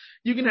fluff.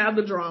 You can have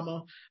the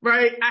drama,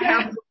 right? I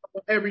have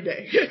drama every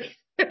day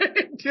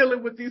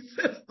dealing with these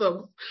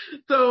systems.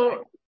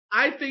 So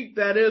I think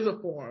that is a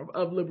form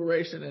of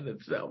liberation in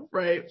itself,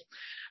 right?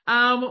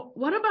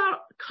 What about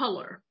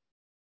color?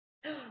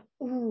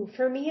 Ooh,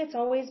 for me, it's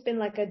always been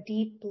like a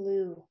deep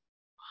blue.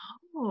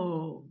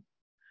 Oh,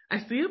 I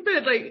see a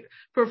bit.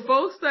 For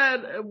folks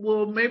that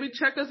will maybe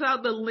check us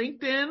out, the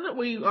LinkedIn,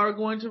 we are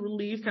going to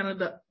release kind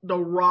of the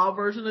raw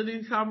version of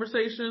these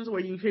conversations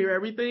where you hear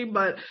everything,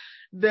 but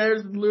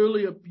there's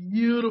literally a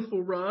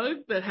beautiful rug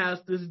that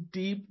has this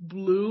deep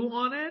blue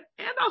on it.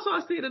 And also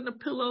I see it in the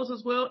pillows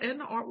as well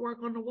and the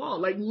artwork on the wall.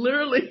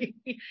 Literally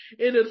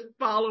it is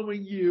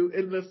following you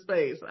in the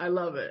space. I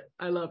love it.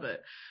 I love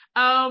it.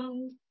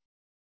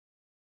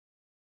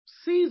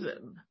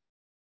 Season.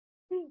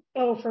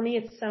 Oh, for me,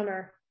 it's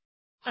summer.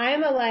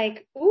 I'm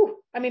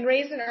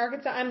raised in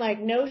Arkansas,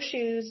 I'm no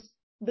shoes,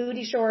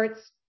 booty shorts,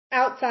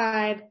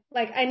 outside.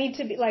 I need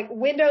to be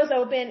windows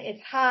open.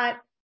 It's hot.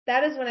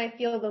 That is when I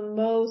feel the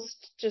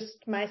most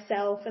just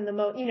myself and the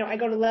most, I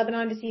go to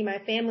Lebanon to see my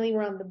family.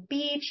 We're on the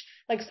beach.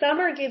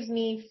 Summer gives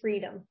me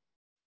freedom.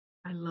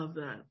 I love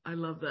that. I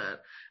love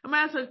that. I'm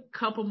going to ask a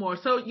couple more.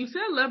 So you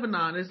said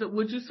Lebanon.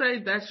 Would you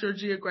say that's your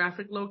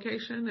geographic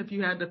location? If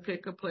you had to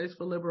pick a place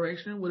for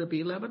liberation, would it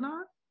be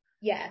Lebanon?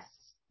 Yes.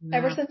 Yeah.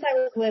 Ever since I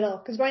was little,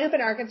 because growing up in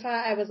Arkansas,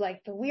 I was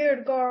the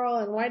weird girl,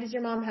 and why does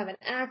your mom have an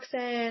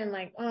accent,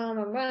 and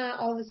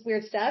all this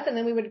weird stuff. And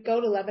then we would go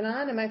to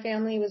Lebanon, and my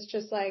family was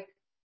just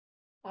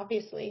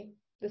obviously,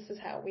 this is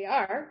how we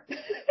are.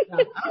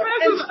 Yeah.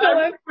 I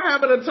remember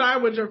having a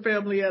time with your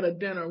family at a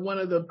dinner. One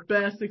of the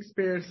best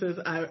experiences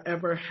I've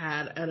ever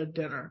had at a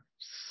dinner.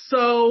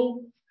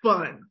 So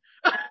fun.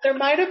 There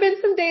might have been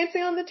some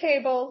dancing on the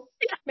table,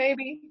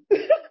 maybe.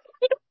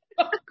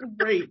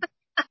 Great.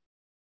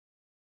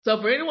 So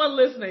for anyone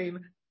listening,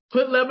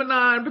 put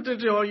Lebanon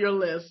potentially on your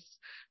list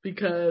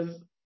because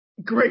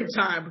great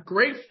time,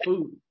 great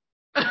food,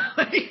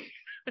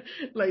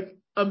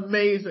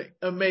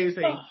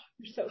 amazing. Oh,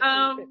 so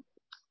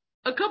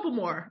a couple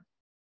more.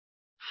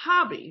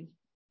 Hobby.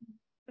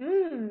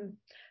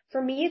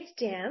 For me, it's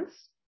dance.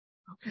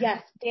 Okay.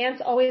 Yes, dance,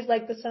 always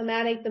the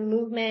somatic, the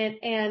movement.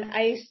 And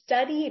I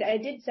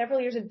did several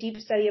years of deep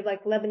study of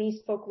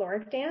Lebanese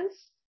folkloric dance,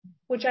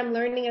 which I'm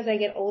learning as I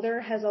get older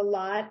has a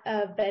lot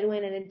of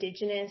Bedouin and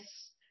indigenous,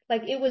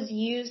 it was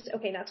used,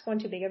 okay, not to go on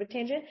too big of a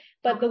tangent,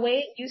 but the way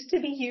it used to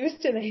be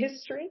used in the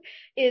history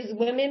is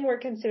women were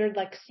considered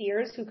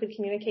seers who could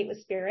communicate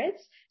with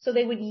spirits. So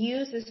they would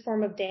use this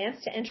form of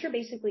dance to enter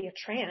basically a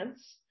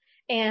trance.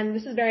 And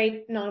this is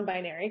very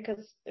non-binary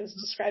because it was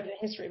described in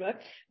a history book,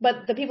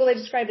 but the people they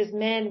described as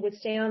men would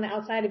stand on the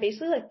outside and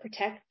basically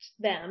protect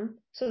them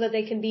so that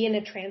they can be in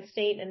a trance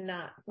state and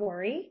not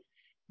worry.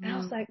 And I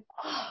was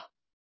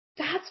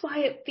that's why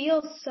it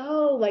feels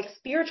so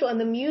spiritual, and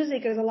the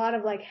music is a lot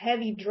of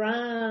heavy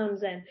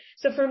drums. And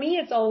so for me,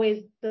 it's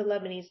always the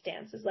Lebanese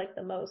dance is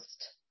the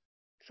most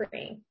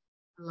freeing.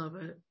 I love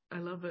it. I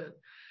love it.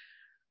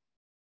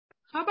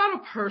 How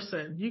about a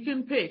person? You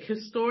can pick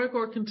historic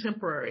or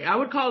contemporary. I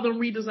would call them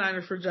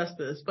redesigners for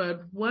justice,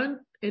 but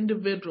one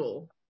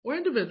individual or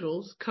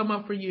individuals come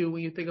up for you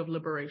when you think of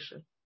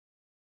liberation.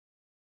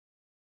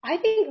 I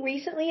think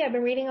recently I've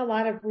been reading a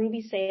lot of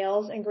Ruby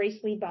Sales and Grace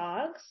Lee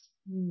Boggs.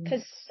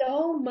 because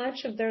so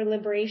much of their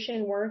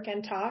liberation work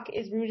and talk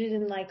is rooted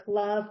in like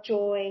love,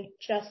 joy,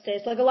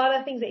 justice, like a lot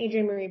of things that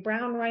Adrienne Marie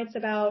Brown writes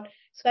about.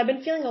 So I've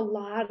been feeling a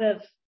lot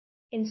of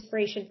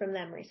inspiration from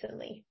them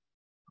recently.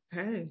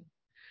 Okay.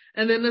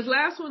 And then this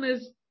last one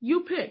is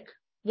you pick.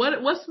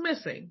 What's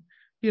missing?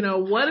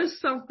 What is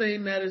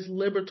something that is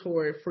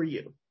liberatory for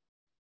you?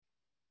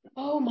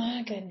 Oh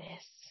my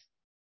goodness.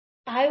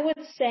 I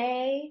would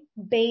say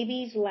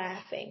babies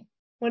laughing.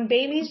 When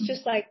babies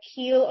just like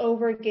keel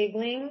over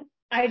giggling,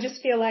 I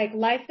just feel like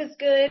life is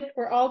good.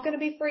 We're all going to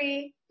be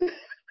free.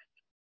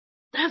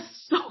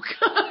 That's so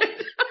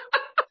good.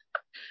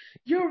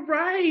 You're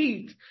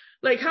right.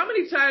 Like, how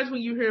many times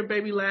when you hear a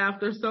baby laugh,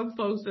 there's some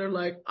folks that are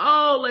like,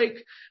 oh,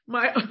 like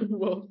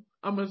well,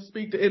 I'm going to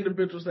speak to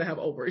individuals that have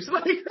ovaries.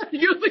 Like,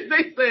 usually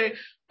they say,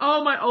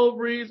 oh, my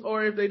ovaries,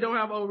 or if they don't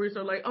have ovaries,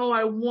 they're like, oh,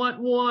 I want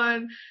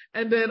one.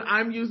 And then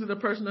I'm using the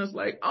person that's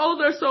like, oh,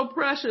 they're so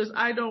precious.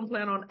 I don't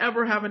plan on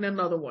ever having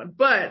another one.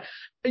 But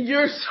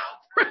you're so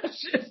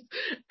precious.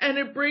 And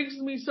it brings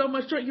me so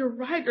much joy. You're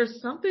right.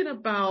 There's something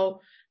about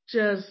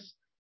just,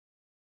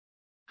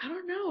 I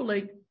don't know,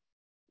 like,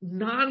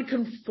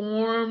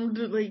 non-conformed,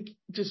 like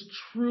just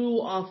true,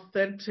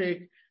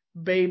 authentic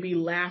baby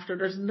laughter.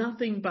 There's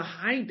nothing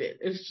behind it.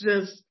 It's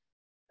just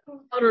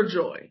utter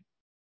joy.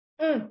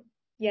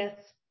 Yes.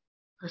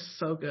 That's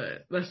so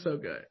good. That's so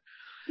good.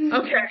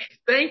 Okay.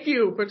 Thank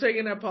you for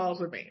taking that pause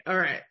with me. All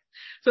right.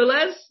 So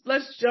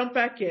let's jump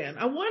back in.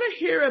 I want to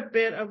hear a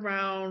bit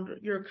around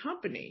your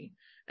company,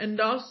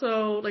 and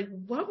also, like,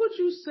 what would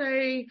you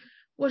say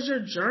was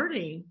your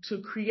journey to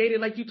create it?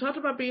 Like, you talked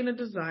about being a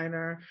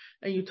designer,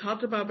 and you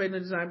talked about Beytna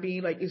Design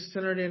being like it's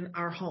centered in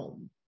our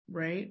home,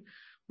 right?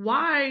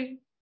 Why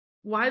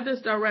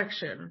this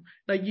direction?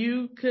 Like,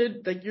 you're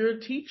a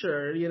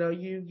teacher,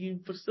 you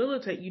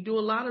facilitate, you do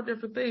a lot of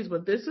different things,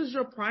 but this is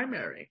your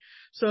primary.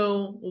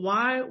 So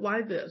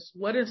why this?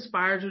 What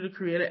inspired you to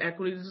create an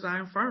equity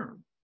design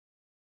firm?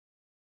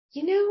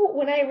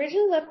 When I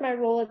originally left my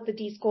role at the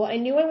D School, I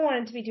knew I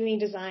wanted to be doing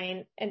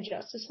design and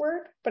justice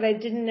work, but I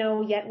didn't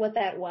know yet what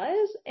that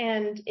was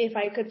and if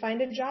I could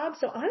find a job.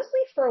 So honestly,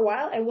 for a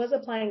while, I was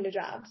applying to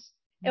jobs.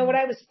 And what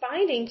I was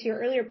finding, to your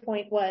earlier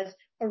point, was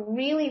a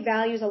really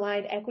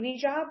values-aligned equity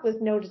job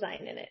with no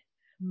design in it.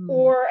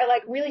 Or a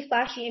like really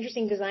flashy,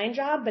 interesting design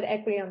job, but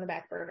equity on the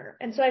back burner.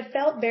 And so I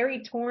felt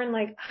very torn,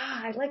 like,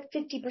 I'd like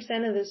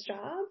 50% of this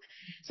job.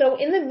 So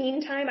in the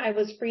meantime, I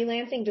was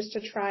freelancing just to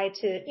try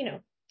to,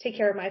 take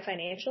care of my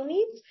financial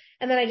needs.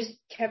 And then I just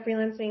kept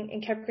freelancing.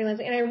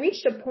 And I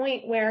reached a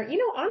point where,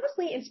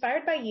 honestly,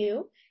 inspired by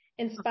you,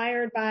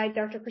 inspired by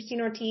Dr.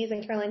 Christine Ortiz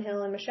and Caroline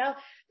Hill and Michelle,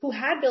 who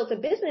had built a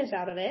business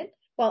out of it.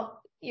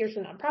 Well, yours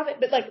was a nonprofit,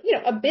 but like,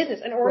 a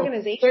business, an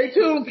organization. Stay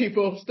tuned,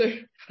 people.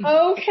 Stay.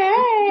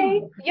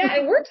 Okay. Yeah.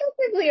 And we're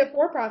technically a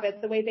for-profit,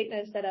 the way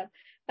Beytna is set up.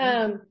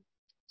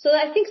 So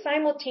I think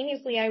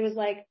simultaneously I was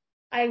like,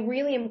 I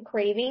really am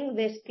craving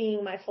this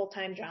being my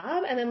full-time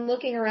job. And then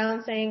looking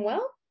around saying,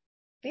 well,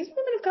 these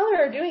women of color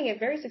are doing it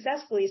very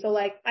successfully. So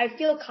like, I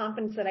feel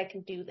confidence that I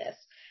can do this.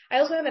 I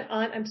also have an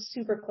aunt I'm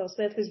super close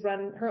with who's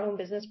run her own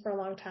business for a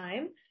long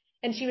time.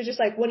 And she was just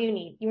like, what do you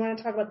need? You want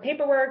to talk about the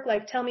paperwork?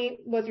 Like, tell me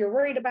what you're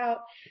worried about.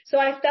 So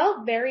I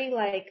felt very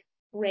like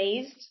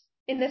raised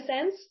in a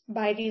sense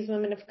by these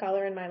women of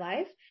color in my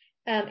life,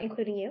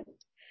 including you.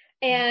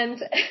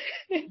 And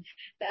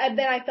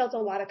then I felt a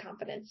lot of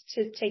confidence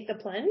to take the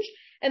plunge.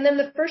 And then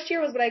the first year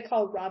was what I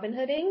call Robin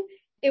Hooding.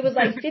 It was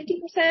like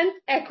 50%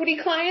 equity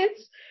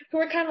clients who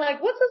were kind of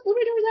like, what's this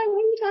liberatory design?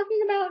 What are you talking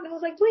about? And I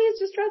was like, please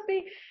just trust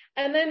me.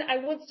 And then I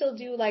would still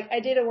do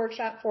I did a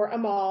workshop for a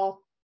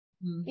mall,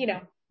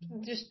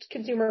 just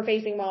consumer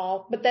facing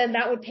mall, but then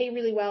that would pay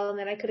really well. And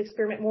then I could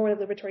experiment more with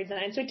liberatory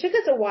design. So it took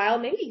us a while,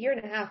 maybe a year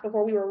and a half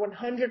before we were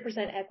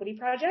 100% equity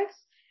projects.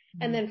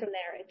 And then from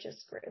there, it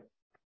just grew.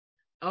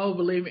 Oh,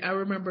 believe me, I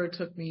remember it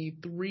took me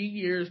 3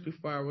 years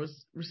before I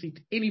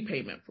received any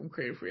payment from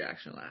Creative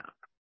Reaction Lab.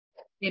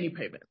 Any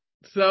payment.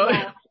 So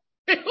wow.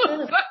 It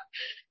was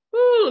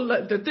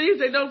like, the things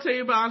they don't tell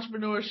you about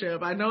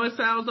entrepreneurship. I know it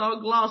sounds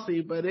all glossy,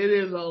 but it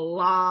is a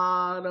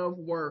lot of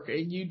work,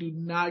 and you do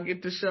not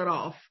get to shut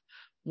off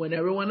when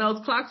everyone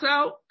else clocks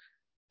out.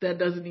 That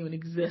doesn't even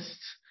exist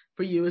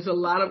for you. It's a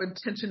lot of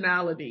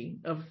intentionality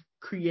of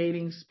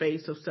creating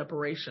space of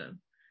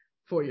separation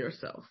for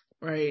yourself,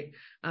 right?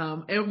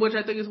 And which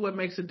I think is what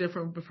makes it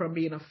different from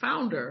being a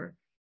founder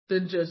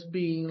than just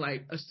being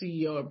like a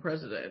CEO and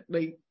president.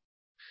 Like,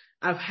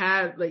 I've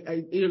had,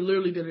 I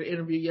literally did an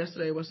interview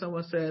yesterday where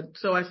someone said,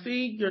 so I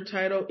see your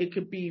title, it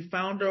could be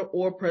founder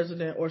or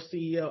president or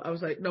CEO. I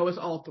was like, no, it's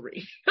all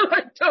three.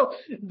 No,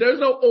 there's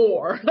no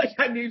or.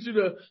 I need you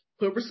to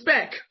put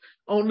respect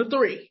on the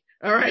three.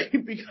 All right.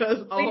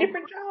 Because all 3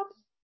 different jobs.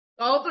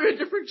 All 3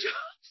 different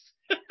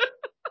jobs.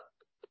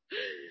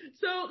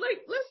 So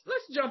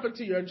let's jump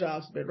into your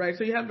jobs a bit, right?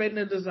 So you have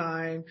Beytna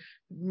Design,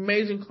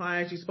 amazing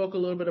clients. You spoke a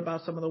little bit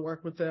about some of the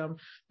work with them,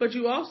 but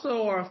you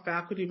also are a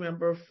faculty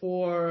member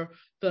for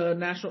the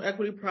National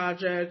Equity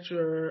Project.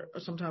 You're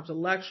sometimes a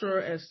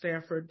lecturer at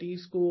Stanford D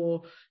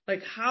School.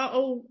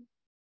 How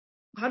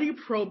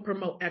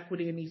promote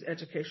equity in these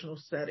educational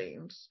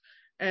settings?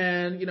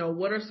 And,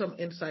 what are some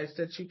insights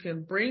that you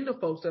can bring to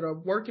folks that are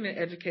working in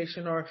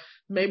education, or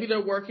maybe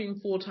they're working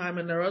full time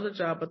in their other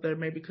job, but they're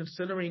maybe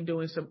considering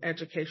doing some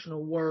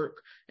educational work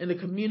in the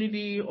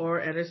community or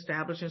at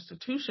established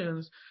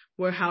institutions,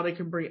 where how they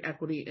can bring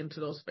equity into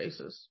those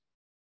spaces?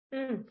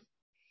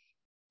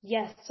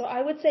 Yes. So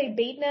I would say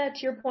Beytna, to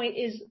your point,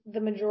 is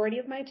the majority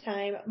of my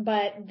time.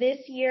 But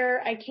this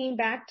year I came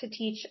back to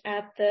teach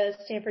at the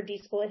Stanford D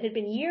School. It had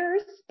been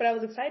years, but I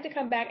was excited to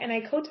come back, and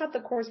I co-taught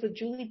the course with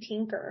Julie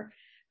Tinker,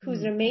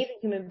 who's an amazing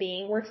human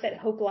being, works at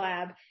Hope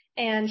Lab.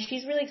 And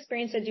she's really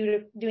experienced at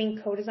doing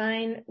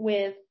co-design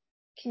with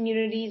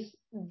communities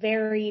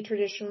very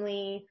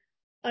traditionally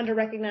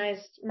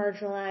under-recognized,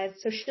 marginalized.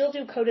 So she'll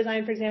do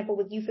co-design, for example,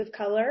 with youth of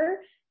color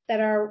that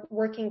are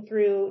working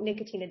through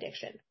nicotine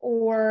addiction,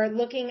 or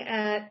looking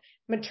at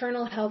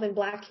maternal health in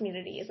Black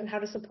communities and how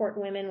to support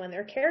women when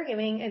they're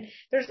caregiving. And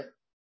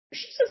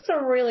she's just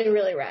some really,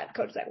 really rad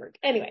co-design work.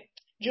 Anyway,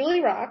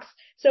 Julie rocks.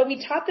 So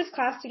we taught this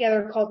class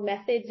together called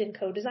Methods in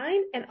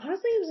Co-Design. And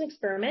honestly, it was an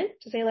experiment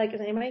to say, like, is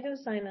anybody going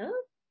to sign up?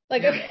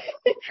 Like, are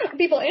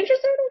people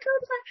interested in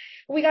co-design?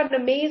 We got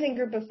an amazing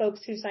group of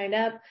folks who signed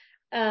up.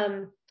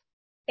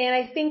 And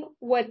I think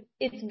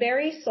it's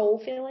very soul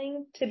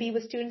filling to be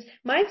with students.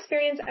 My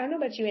experience, I don't know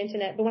about you,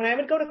 Antionette, but when I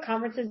would go to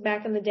conferences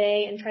back in the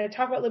day and try to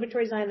talk about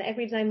liberatory design, the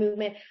equity design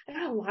movement, I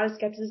got a lot of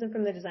skepticism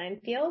from the design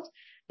field,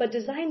 but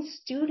design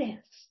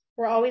students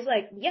were always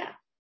like, yeah,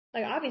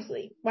 like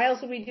obviously, why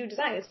else would we do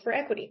design? It's for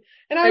equity.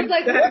 And I was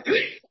like,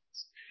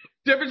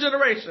 Different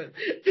generation.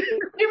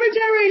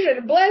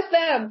 Bless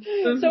them.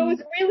 So it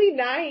was really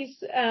nice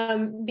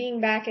being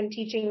back and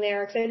teaching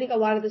there, because I think a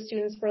lot of the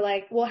students were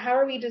like, well, how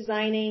are we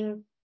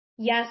designing,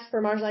 yes,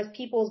 for marginalized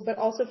peoples, but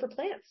also for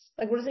plants?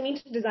 Like, what does it mean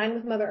to design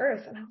with Mother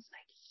Earth? And I was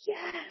like,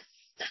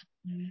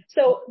 yes.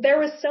 So there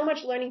was so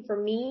much learning for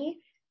me,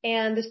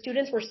 and the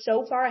students were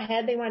so far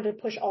ahead. They wanted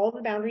to push all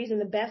the boundaries in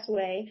the best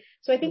way.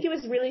 So I think it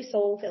was really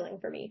soul filling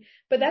for me.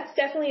 But that's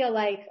definitely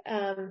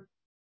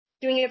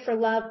doing it for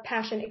love,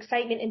 passion,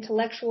 excitement,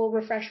 intellectual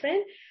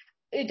refreshment.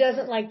 It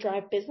doesn't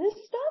drive business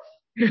stuff.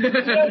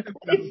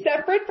 It's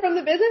separate from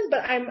the business,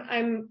 but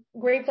I'm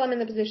grateful I'm in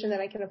the position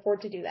that I can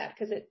afford to do that,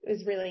 because it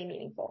is really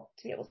meaningful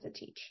to be able to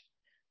teach.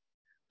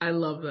 I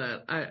love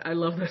that. I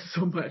love that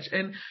so much.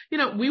 And,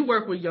 we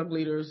work with young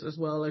leaders as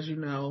well, as you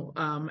know,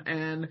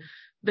 and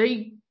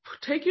they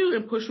take you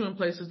and push you in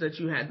places that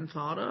you hadn't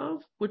thought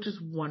of, which is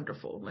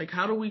wonderful. Like,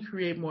 how do we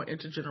create more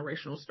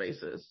intergenerational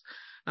spaces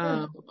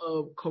of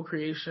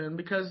co-creation?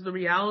 Because the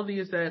reality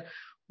is that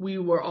we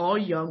were all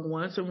young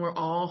once, and we're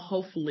all,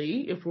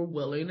 hopefully, if we're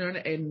willing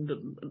and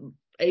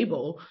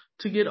able,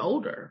 to get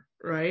older,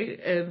 right?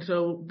 And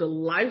so the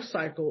life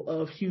cycle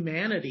of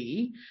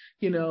humanity,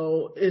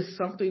 is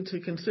something to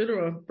consider,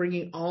 of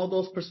bringing all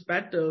those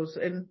perspectives.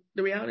 And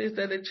the reality is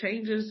that it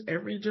changes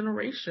every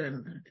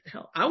generation.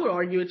 Hell, I would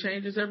argue it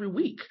changes every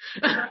week.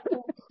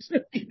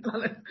 To be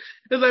honest.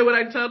 It's like when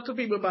I talk to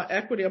people about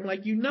equity, I'm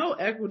like,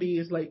 equity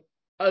is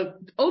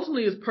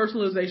ultimately is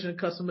personalization and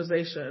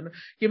customization,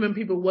 giving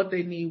people what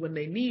they need when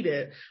they need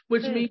it,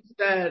 which means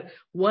that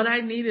what I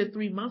needed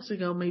 3 months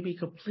ago may be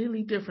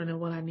completely different than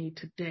what I need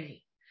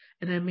today.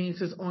 And that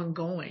means it's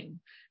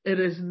ongoing. It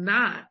is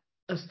not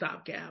a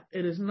stopgap.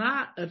 It is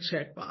not a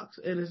checkbox.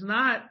 It is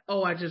not,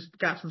 I just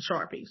got some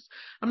Sharpies.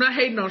 I'm not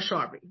hating on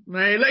Sharpie,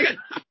 right? Like,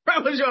 I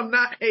promise you, I'm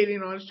not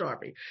hating on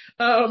Sharpie.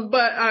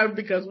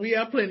 Because we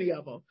have plenty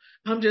of them.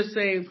 I'm just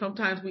saying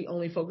sometimes we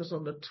only focus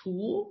on the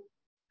tool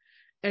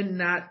and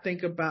not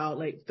think about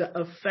the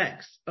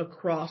effects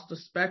across the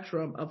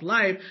spectrum of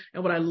life.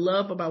 And what I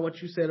love about what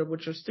you said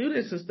with your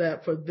students is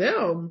that for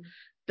them,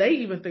 they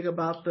even think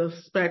about the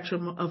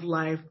spectrum of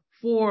life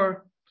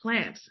for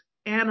plants,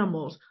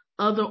 animals,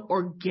 other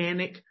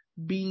organic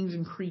beings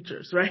and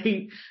creatures,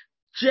 right?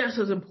 Just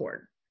as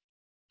important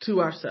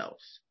to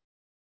ourselves.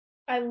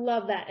 I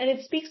love that. And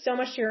it speaks so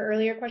much to your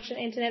earlier question,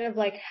 Antionette, of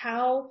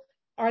how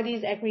are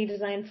these equity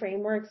design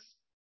frameworks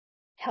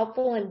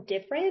helpful and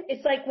different?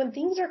 It's like when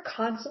things are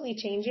constantly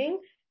changing,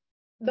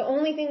 the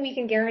only thing we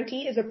can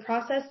guarantee is a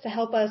process to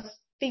help us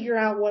figure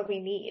out what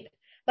we need.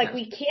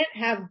 We can't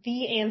have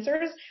the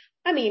answers.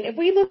 I mean, if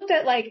we looked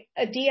at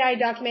a DI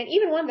document,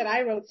 even one that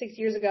I wrote 6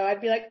 years ago,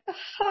 I'd be like,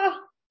 aha.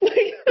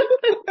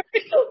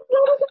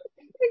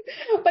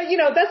 But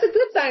that's a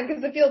good sign,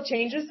 because the field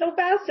changes so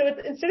fast. So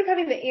instead of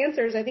having the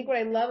answers, I think what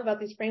I love about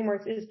these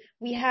frameworks is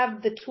we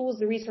have the tools,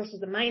 the resources,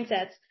 the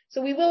mindsets.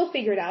 So we will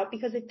figure it out,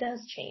 because it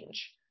does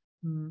change.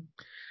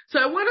 So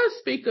I want to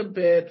speak a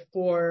bit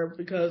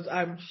because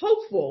I'm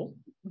hopeful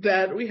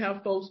that we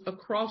have folks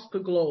across the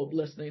globe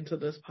listening to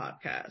this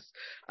podcast.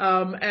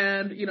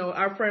 And,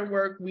 our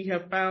framework, we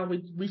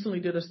recently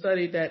did a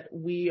study that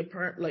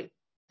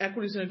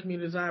equity in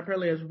community design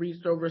apparently has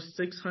reached over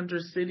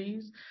 600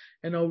 cities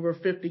and over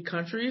 50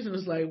 countries. And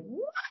it's like,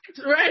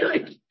 what?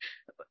 Right?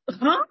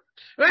 Huh?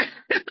 Right?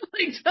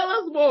 Tell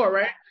us more,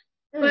 right?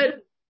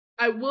 But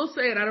I will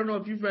say, and I don't know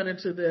if you've run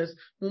into this,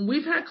 when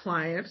we've had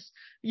clients,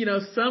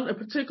 some,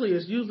 particularly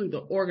it's usually the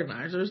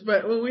organizers,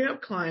 but when we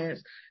have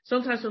clients,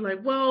 sometimes they're like,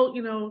 well,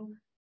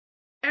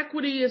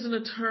 equity isn't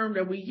a term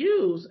that we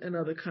use in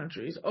other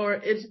countries, or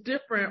it's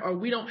different, or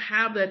we don't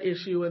have that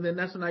issue. And then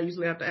that's when I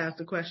usually have to ask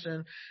the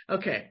question,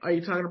 okay, are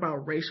you talking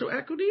about racial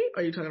equity?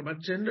 Are you talking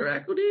about gender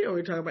equity? Or are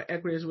we talking about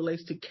equity as it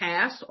relates to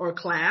caste or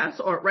class,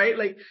 or right?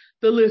 Like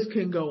the list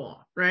can go on,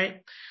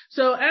 right?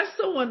 So as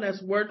someone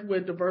that's worked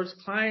with diverse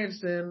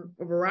clients in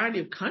a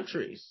variety of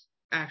countries,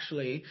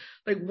 actually,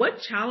 like what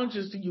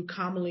challenges do you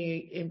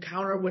commonly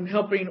encounter when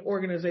helping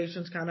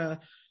organizations kind of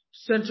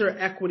center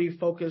equity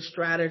focused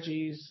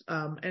strategies,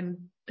 and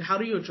how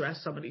do you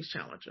address some of these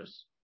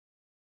challenges?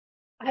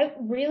 That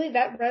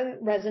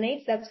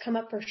resonates. That's come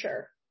up for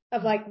sure,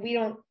 of like, we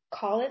don't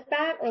call it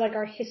that, or like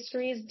our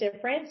history is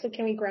different. So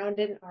can we ground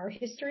it in our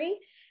history?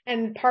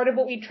 And part of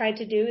what we tried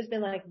to do has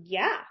been like,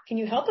 yeah, can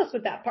you help us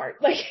with that part?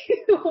 Like,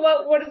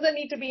 what does it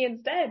need to be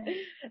instead?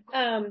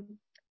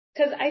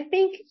 Cause I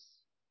think,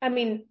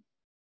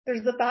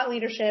 there's the thought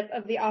leadership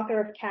of the author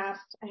of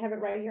Caste. I have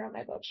it right here on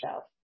my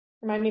bookshelf.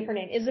 Remind me of her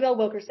name. Isabel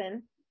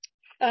Wilkerson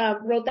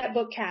wrote that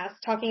book, Caste,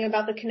 talking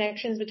about the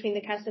connections between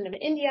the caste system in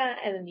India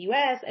and in the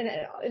US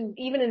and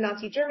even in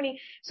Nazi Germany.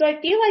 So I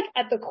feel like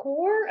at the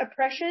core,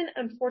 oppression,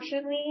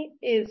 unfortunately,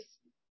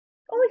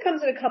 only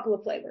comes in a couple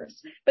of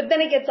flavors, but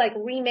then it gets like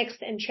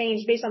remixed and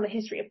changed based on the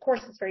history. Of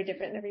course, it's very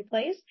different in every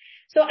place.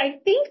 So I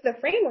think the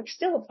framework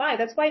still applies.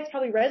 That's why it's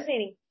probably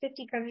resonating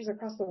 50 countries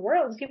across the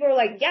world. People are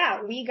like,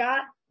 yeah, we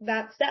got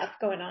that stuff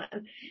going on.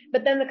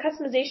 But then the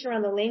customization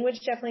around the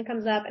language definitely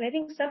comes up. And I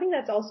think something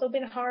that's also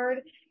been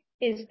hard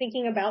is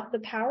thinking about the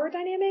power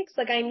dynamics.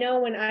 Like I know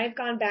when I've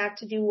gone back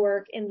to do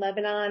work in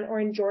Lebanon or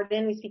in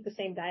Jordan, we speak the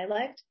same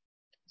dialect.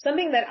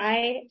 Something that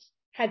I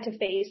had to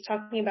face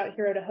talking about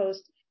Hero to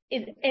Host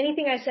is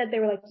anything I said, they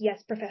were like,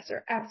 yes,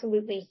 professor,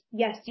 absolutely.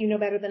 Yes, you know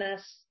better than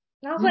us.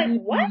 And I was like,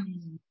 what?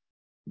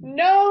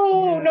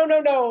 No.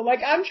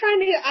 Like I'm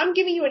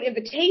giving you an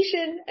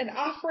invitation, an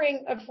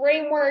offering, a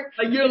framework.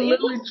 Like you're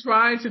literally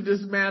trying to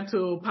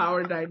dismantle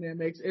power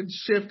dynamics and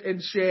shift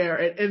and share,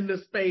 and in the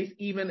space,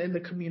 even in the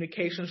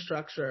communication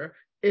structure,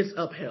 is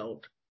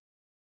upheld.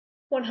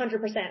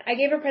 100%. I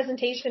gave a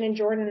presentation in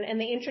Jordan and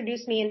they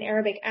introduced me in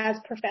Arabic as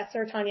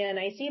Professor Tania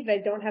Anaissie, but I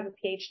don't have a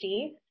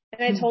PhD.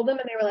 And I told them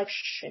and they were like,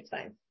 shh, it's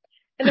fine.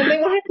 And then they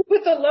wanted to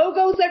put the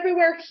logos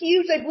everywhere,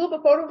 huge. I blew up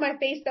a photo of my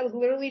face that was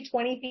literally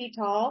 20 feet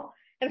tall.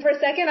 And for a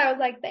second, I was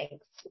like,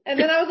 thanks. And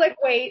then I was like,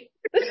 wait,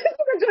 this is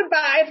a good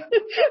vibe. I'm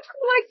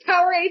like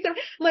Power Aids. I'm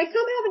like, come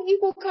have an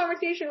equal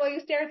conversation while you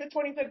stare at the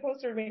 20-foot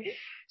poster of me.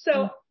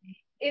 So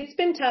it's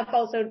been tough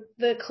also,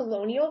 the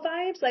colonial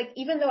vibes. Like,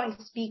 even though I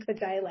speak the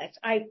dialect,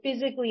 I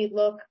physically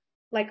look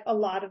like a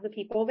lot of the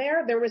people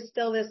there. There was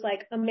still this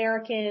like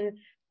American,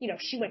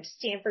 she went to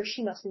Stanford,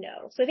 she must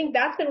know. So I think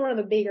that's been one of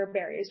the bigger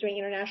barriers doing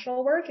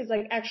international work is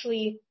like,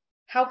 actually,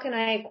 how can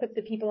I equip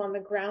the people on the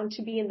ground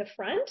to be in the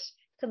front?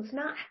 Because it's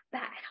not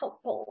that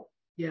helpful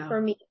for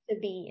me to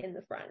be in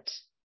the front.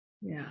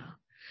 Yeah.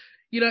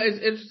 It's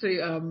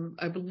interesting.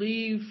 I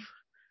believe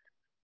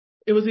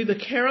it was either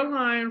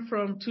Caroline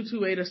from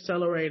 228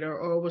 Accelerator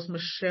or it was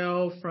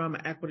Michelle from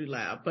Equity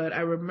Lab. But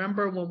I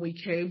remember when we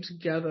came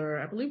together,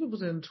 I believe it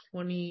was in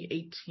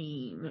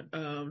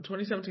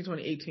 2017,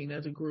 2018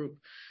 as a group,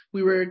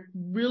 we were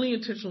really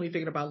intentionally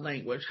thinking about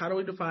language. How do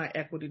we define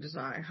equity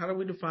design? How do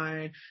we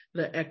define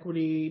the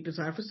equity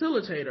design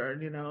facilitator,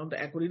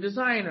 the equity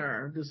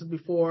designer? This is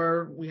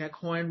before we had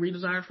coined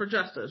Redesign for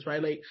Justice,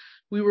 right? Like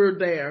we were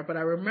there, but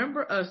I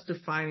remember us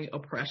defining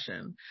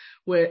oppression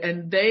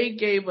and they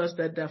gave us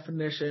that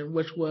definition,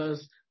 which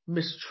was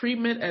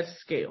mistreatment at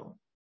scale.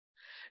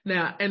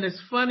 Now, and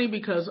it's funny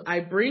because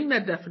I bring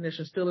that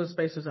definition still in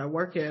spaces I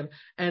work in,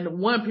 and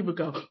one, people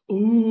go,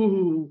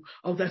 ooh,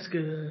 oh, that's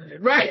good,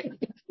 right?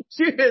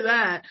 You hear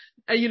that.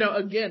 And,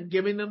 again,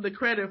 giving them the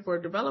credit for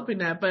developing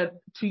that. But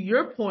to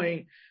your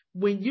point,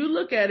 when you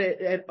look at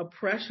it, at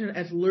oppression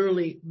as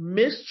literally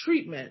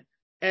mistreatment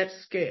at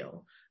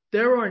scale,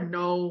 there are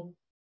no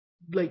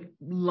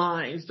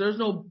lines. There's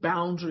no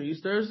boundaries.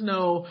 There's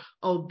no,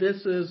 oh,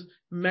 this is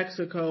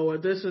Mexico or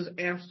this is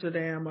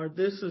Amsterdam or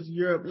this is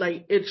Europe.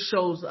 Like it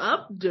shows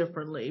up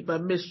differently,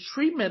 but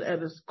mistreatment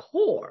at its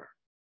core.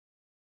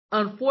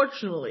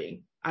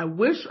 Unfortunately, I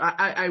wish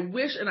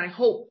and I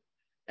hope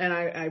and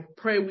I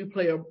pray we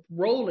play a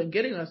role in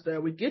getting us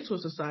there. We get to a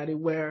society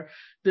where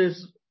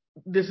this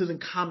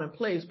isn't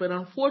commonplace, but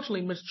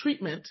unfortunately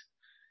mistreatment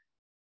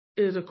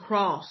is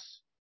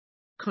across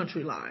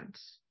country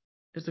lines.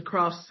 It's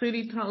across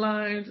city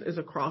lines, it's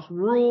across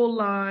rural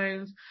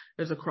lines,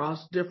 it's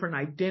across different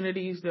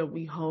identities that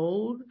we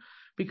hold,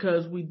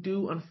 because we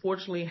do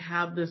unfortunately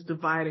have this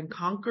divide and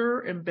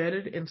conquer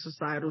embedded in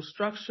societal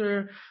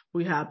structure.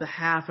 We have the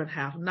have and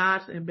have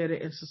nots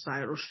embedded in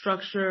societal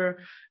structure.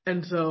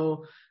 And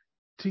so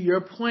to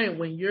your point,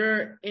 when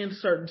you're in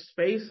certain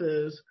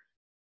spaces,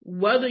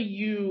 whether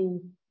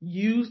you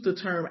use the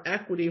term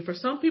equity, for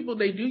some people,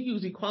 they do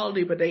use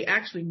equality, but they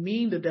actually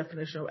mean the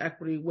definition of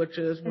equity, which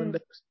is when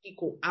there's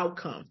equal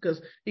outcomes,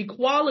 because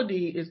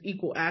equality is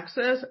equal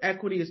access,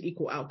 equity is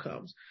equal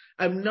outcomes.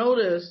 I've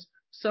noticed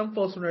some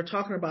folks, when they're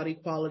talking about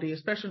equality,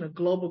 especially in a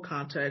global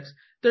context,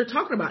 they're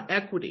talking about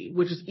equity,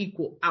 which is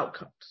equal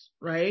outcomes,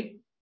 right?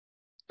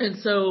 And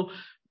so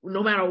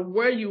no matter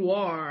where you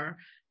are,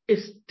 it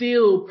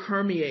still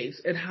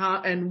permeates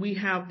and we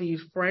have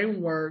these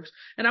frameworks.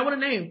 And I want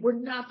to name, we're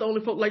not the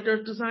only folks, like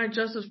there's design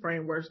justice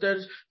frameworks,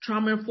 there's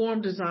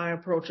trauma-informed design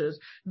approaches.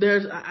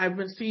 I've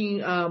been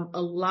seeing a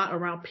lot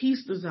around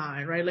peace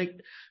design, right? Like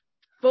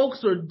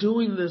folks are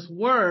doing this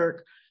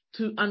work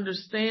to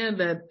understand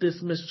that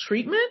this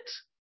mistreatment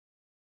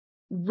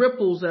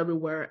ripples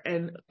everywhere.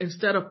 And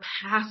instead of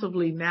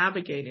passively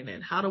navigating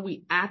it, how do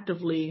we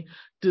actively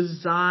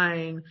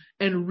design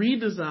and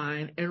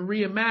redesign and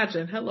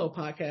reimagine, hello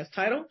podcast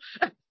title,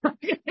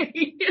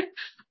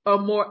 a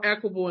more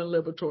equitable and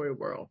liberatory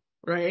world,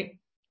 right?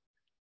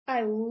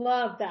 I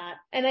love that.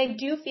 And I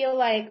do feel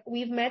like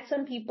we've met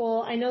some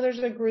people. I know there's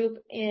a group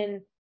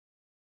in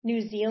New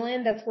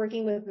Zealand that's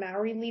working with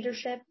Maori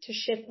leadership to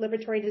shift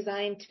liberatory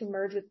design to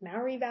merge with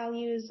Maori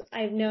values.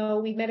 I know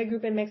we've met a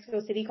group in Mexico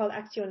City called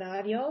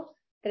Antionette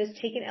that has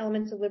taken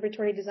elements of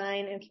liberatory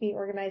design and community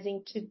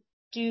organizing to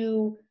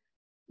do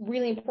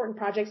really important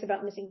projects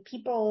about missing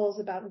peoples,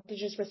 about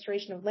indigenous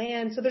restoration of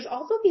land. So there's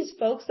also these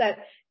folks that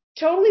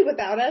totally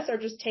without us are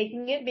just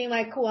taking it, being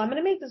like, cool, I'm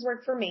going to make this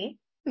work for me.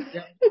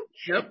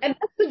 Yep. And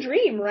that's the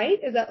dream, right?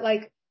 Is that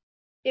like,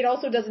 it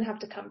also doesn't have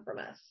to come from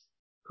us.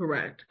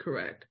 Correct.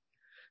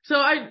 So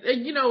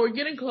we're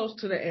getting close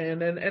to the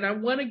end and I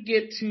want to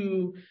get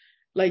to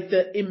like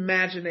the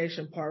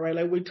imagination part, right?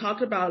 Like we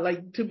talked about, like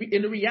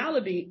in the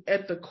reality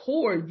at the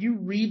core, you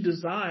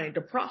redesigned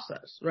the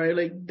process, right?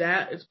 Like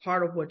that is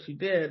part of what you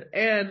did.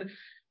 And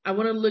I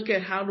want to look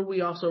at how do we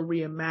also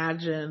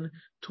reimagine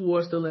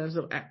towards the lens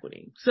of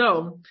equity.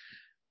 So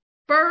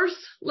first,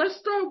 let's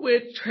start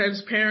with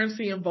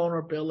transparency and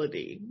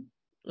vulnerability.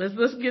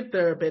 Let's get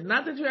there a bit.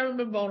 Not that you haven't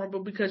been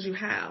vulnerable, because you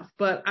have,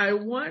 but I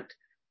want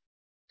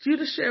you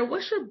to share,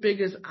 what's your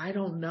biggest I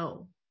don't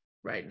know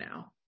right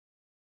now?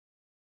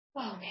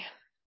 Oh man,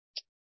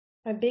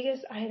 my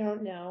biggest I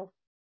don't know.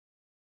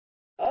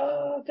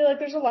 Oh, I feel like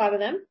there's a lot of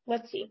them.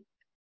 Let's see.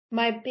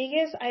 My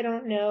biggest I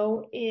don't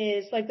know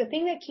is like the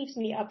thing that keeps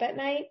me up at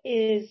night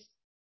is,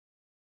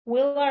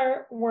 will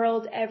our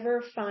world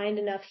ever find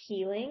enough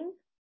healing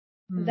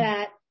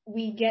that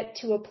we get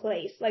to a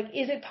place? Like,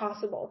 is it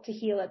possible to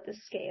heal at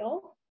this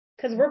scale?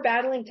 Because we're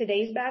battling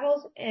today's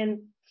battles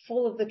and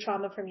full of the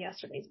trauma from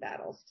yesterday's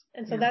battles.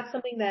 And so that's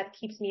something that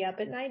keeps me up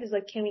at night, is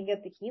like, can we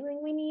get the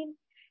healing we need?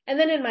 And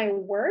then in my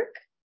work,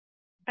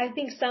 I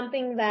think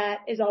something that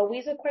is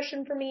always a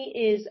question for me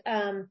is,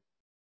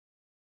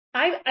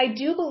 I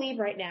do believe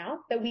right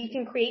now that we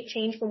can create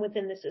change from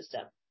within the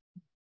system.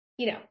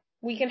 You know,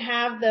 we can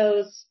have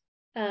those,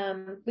 we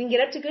can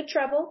get up to good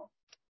trouble,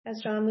 as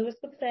John Lewis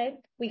would say.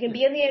 We can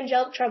be in the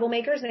angelic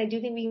troublemakers, and I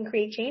do think we can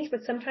create change,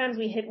 but sometimes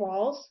we hit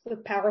walls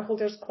with power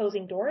holders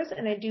closing doors,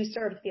 and I do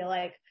sort of feel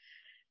like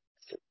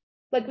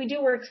we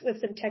do work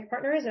with some tech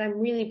partners, and I'm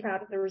really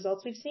proud of the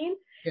results we've seen.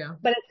 Yeah.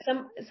 But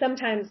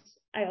sometimes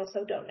I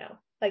also don't know.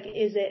 Like,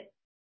 is it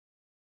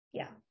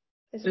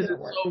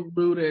so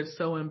rooted,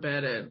 so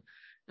embedded?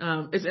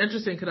 It's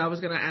interesting because I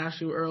was going to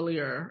ask you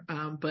earlier,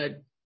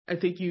 but I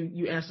think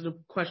you answered the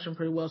question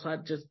pretty well, so I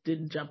just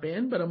didn't jump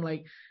in. But I'm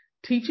like,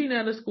 teaching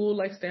at a school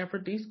like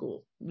Stanford D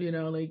School,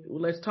 like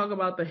let's talk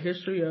about the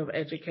history of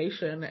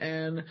education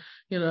and,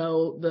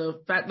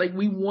 the fact, like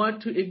we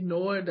want to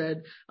ignore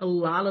that a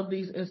lot of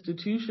these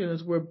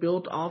institutions were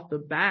built off the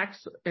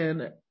backs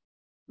and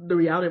the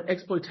reality of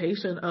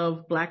exploitation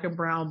of Black and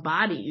brown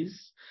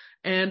bodies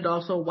and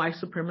also white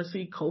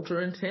supremacy culture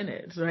and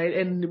tenets, right?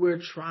 And we're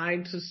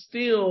trying to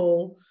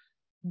still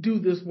do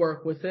this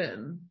work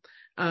within.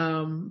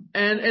 And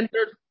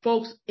there's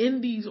folks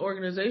in these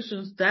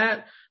organizations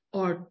that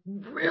are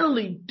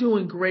really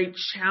doing great,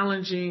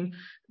 challenging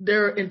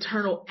their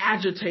internal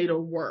agitator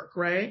work,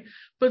 right?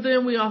 But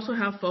then we also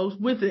have folks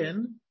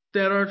within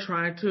that are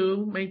trying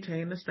to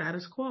maintain the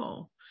status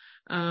quo.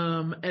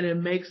 And it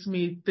makes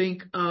me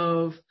think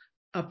of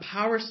a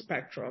power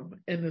spectrum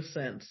in the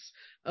sense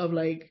of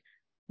like,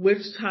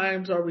 which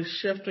times are we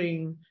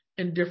shifting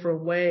in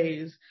different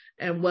ways,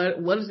 and what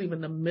does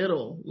even the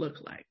middle look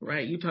like,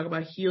 right? You talk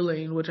about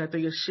healing, which I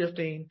think is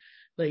shifting,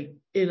 like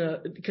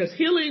because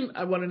healing,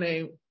 I want to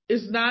name,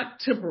 is not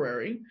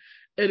temporary.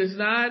 It is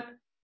not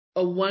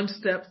a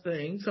one-step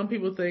thing. Some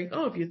people think,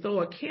 oh, if you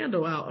throw a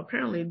candle out,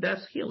 apparently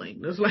that's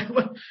healing. It's like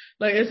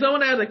if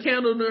someone has a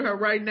candle near her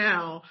right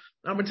now,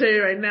 I'm gonna tell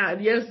you right now,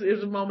 yes,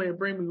 it's a moment that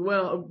brings me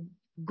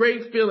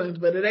great feelings,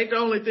 but it ain't the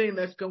only thing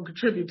that's gonna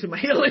contribute to my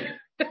healing.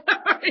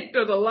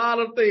 There's a lot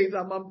of things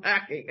I'm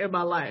unpacking in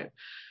my life.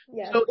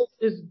 Yes. So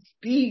it's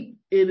deep.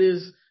 It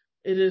is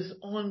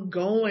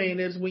ongoing.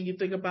 It's when you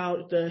think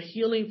about the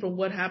healing from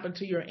what happened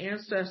to your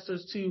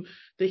ancestors to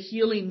the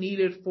healing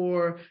needed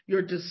for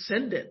your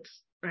descendants,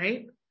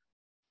 right?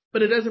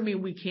 but it doesn't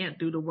mean we can't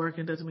do the work.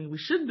 It doesn't mean we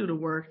shouldn't do the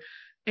work.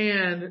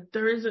 And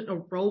there isn't a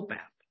roadmap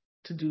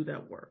to do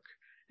that work.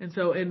 And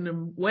so in a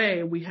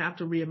way, we have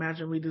to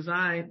reimagine,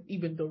 redesign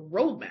even the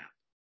roadmap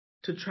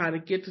to try to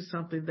get to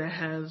something that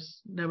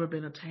has never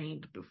been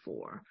attained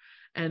before.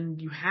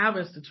 And you have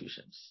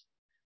institutions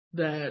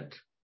that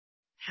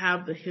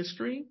have the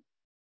history,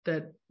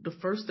 that the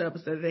first step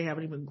is that they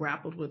haven't even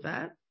grappled with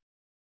that,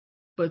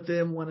 but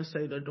then want to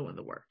say they're doing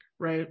the work,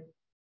 right?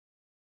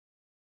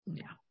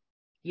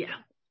 Yeah.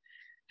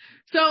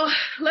 So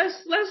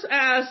let's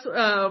ask,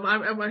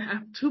 I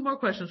have two more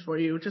questions for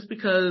you, just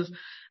because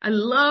I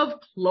love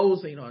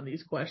closing on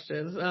these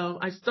questions.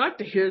 I start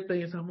to hear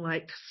things, I'm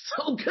like,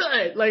 so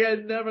good. Like I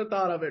never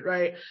thought of it,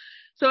 right?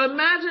 So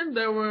imagine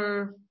there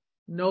were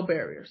no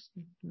barriers,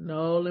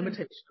 no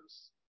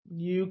limitations.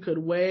 You could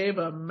wave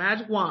a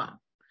magic wand.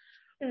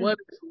 What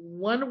is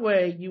one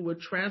way you would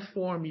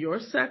transform your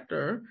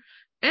sector,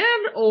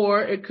 and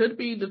or it could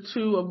be the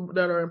two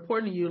that are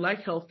important to you,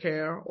 like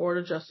healthcare or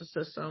the justice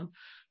system,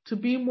 to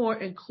be more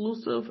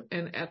inclusive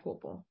and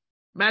equitable?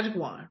 Magic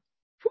wand.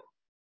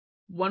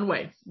 One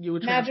way you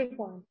would magic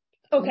wand.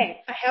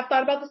 Okay, I have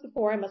thought about this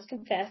before, I must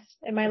confess,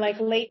 in my like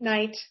late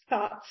night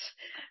thoughts.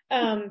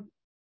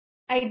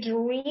 I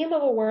dream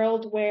of a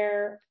world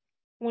where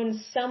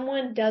when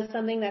someone does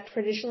something that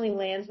traditionally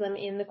lands them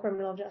in the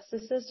criminal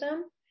justice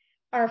system,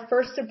 our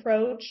first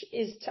approach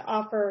is to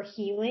offer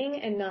healing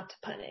and not to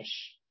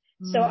punish.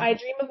 So I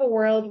dream of a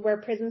world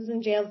where prisons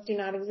and jails do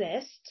not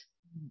exist.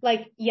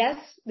 Like, yes,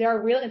 there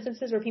are real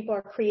instances where people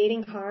are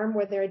creating harm,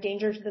 where they're a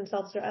danger to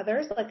themselves or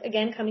others. Like,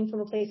 again, coming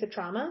from a place of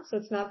trauma. So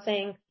it's not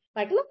saying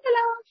like, look,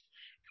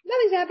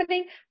 nothing's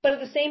happening. But at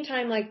the same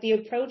time, like the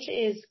approach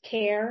is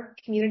care,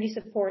 community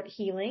support,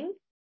 healing,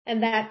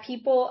 and that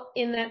people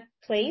in that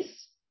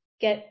place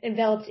get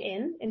enveloped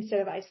in instead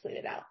of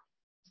isolated out.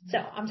 So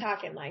I'm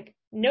talking like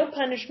no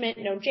punishment,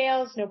 no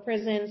jails, no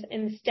prisons.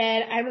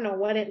 Instead, I don't know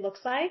what it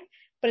looks like,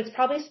 but it's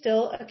probably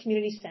still a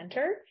community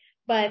center,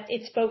 but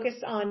it's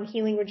focused on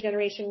healing,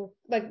 regeneration,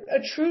 like a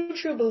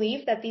true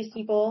belief that these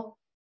people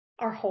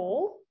are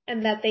whole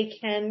and that they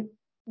can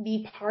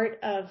be part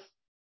of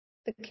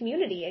the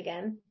community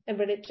again.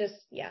 But it just,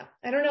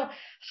 I don't know.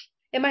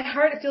 In my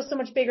heart, it feels so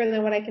much bigger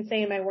than what I can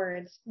say in my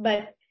words.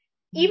 But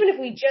even if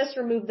we just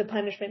remove the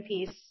punishment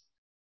piece,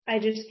 I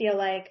just feel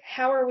like,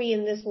 how are we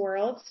in this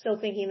world still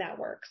thinking that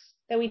works?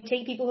 That we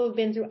take people who have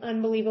been through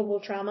unbelievable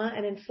trauma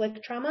and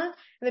inflict trauma,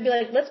 and they'd be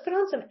like, let's put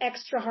on some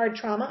extra hard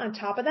trauma on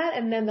top of that,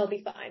 and then they'll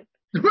be fine.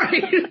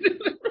 Right.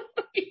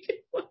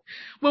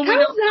 Well, we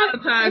know a lot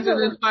of times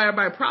it's inspired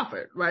by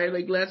profit, right?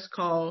 Like, let's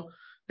call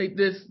like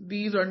this,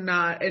 these are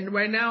not, and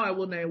right now I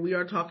will name, we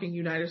are talking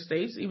United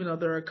States, even though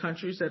there are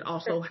countries that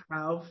also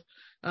have,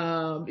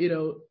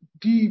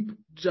 deep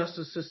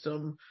justice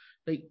system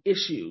like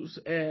issues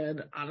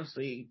and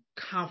honestly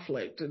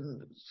conflict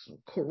and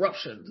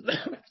corruption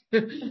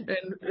and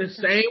the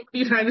same with the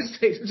United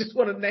States. I just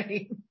want to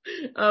name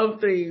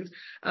of things.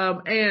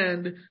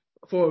 And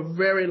for a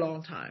very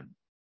long time,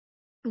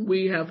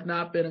 we have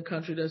not been a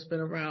country that's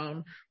been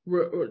around,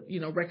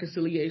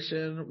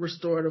 reconciliation,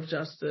 restorative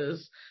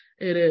justice.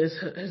 It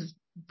has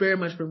very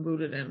much been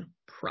rooted in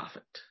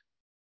profit.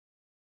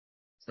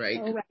 Right.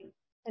 Oh, right.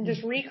 And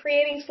just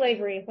recreating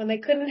slavery. When they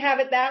couldn't have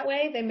it that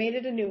way, they made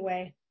it a new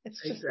way. It's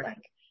just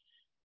like,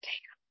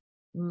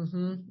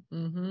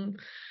 damn.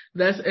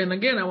 That's, and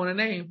again, I want to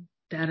name,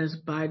 that is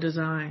by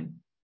design.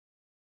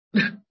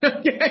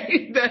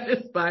 Okay, that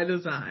is by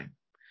design.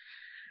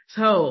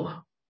 So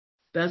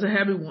that's a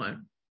heavy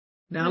one.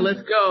 Now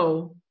let's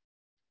go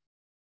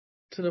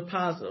to the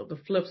positive, the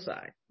flip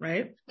side,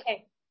 right?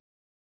 Okay.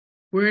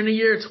 We're in the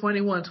year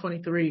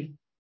 2123.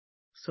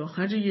 So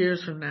 100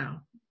 years from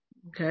now.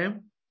 Okay.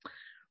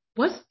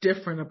 What's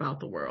different about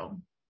the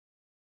world?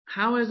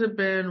 How has it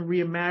been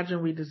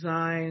reimagined,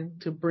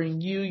 redesigned to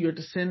bring you, your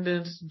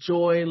descendants,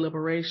 joy,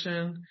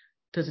 liberation?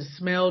 Does it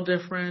smell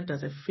different?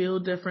 Does it feel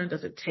different?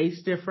 Does it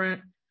taste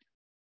different?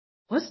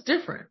 What's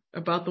different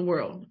about the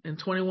world in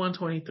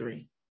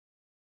 2123?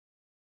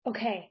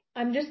 Okay.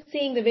 I'm just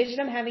seeing the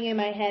vision I'm having in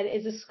my head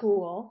is a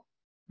school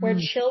where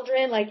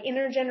children, like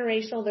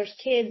intergenerational, there's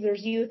kids,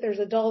 there's youth, there's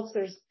adults,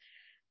 there's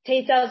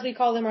teitas, we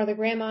call them, or the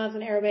grandmas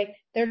in Arabic.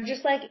 They're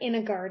just like in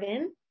a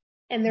garden.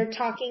 And they're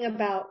talking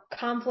about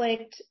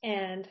conflict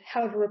and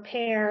how to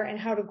repair and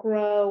how to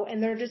grow.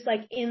 And they're just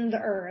like in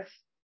the earth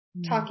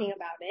talking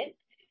about it.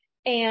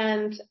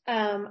 And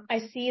I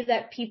see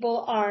that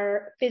people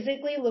are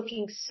physically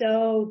looking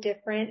so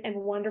different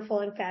and wonderful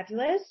and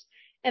fabulous.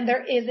 And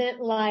there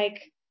isn't like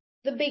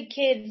the big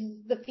kids,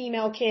 the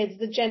female kids,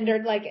 the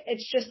gendered, like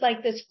it's just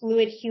like this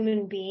fluid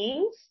human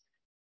beings.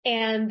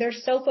 And they're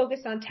so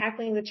focused on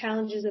tackling the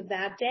challenges of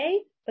that day,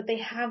 but they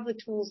have the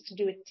tools to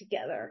do it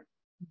together.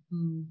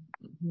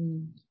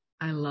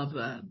 I love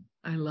that.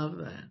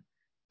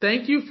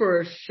 Thank you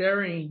for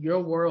sharing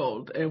your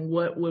world and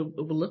what it would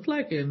look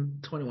like in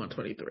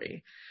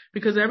 2123,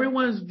 because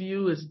everyone's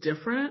view is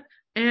different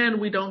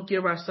and we don't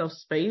give ourselves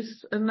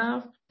space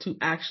enough to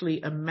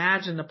actually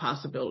imagine the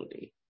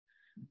possibility.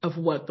 of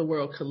what the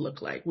world could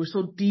look like. We're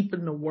so deep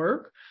in the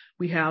work.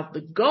 We have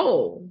the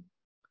goal,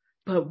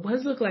 but what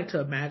does it look like to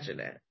imagine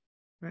it,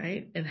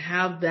 right? And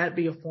have that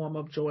be a form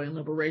of joy and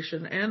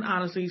liberation, and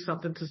honestly,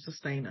 something to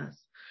sustain us.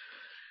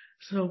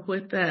 So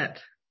with that,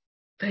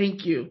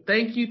 thank you.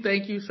 Thank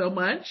you so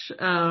much.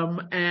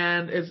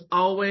 And it's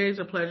always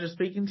a pleasure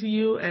speaking to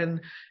you,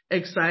 and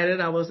excited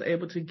I was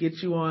able to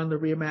get you on the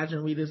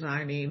Reimagine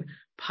Redesigning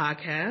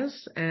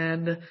podcast,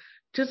 and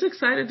just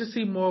excited to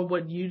see more of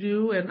what you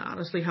do, and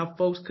honestly how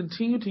folks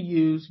continue to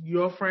use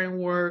your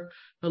framework,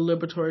 the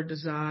Liberatory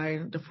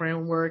Design, the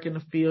framework in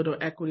the field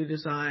of equity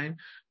design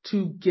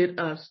to get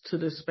us to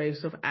this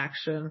space of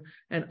action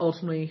and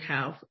ultimately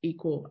have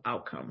equal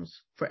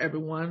outcomes for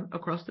everyone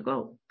across the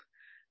globe.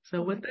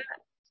 So with that,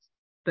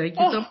 thank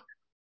you so much.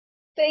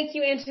 Thank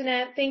you,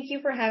 Antionette. Thank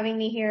you for having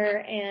me here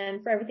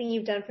and for everything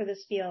you've done for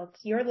this field.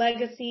 Your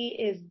legacy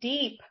is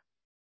deep.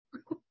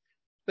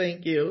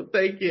 Thank you.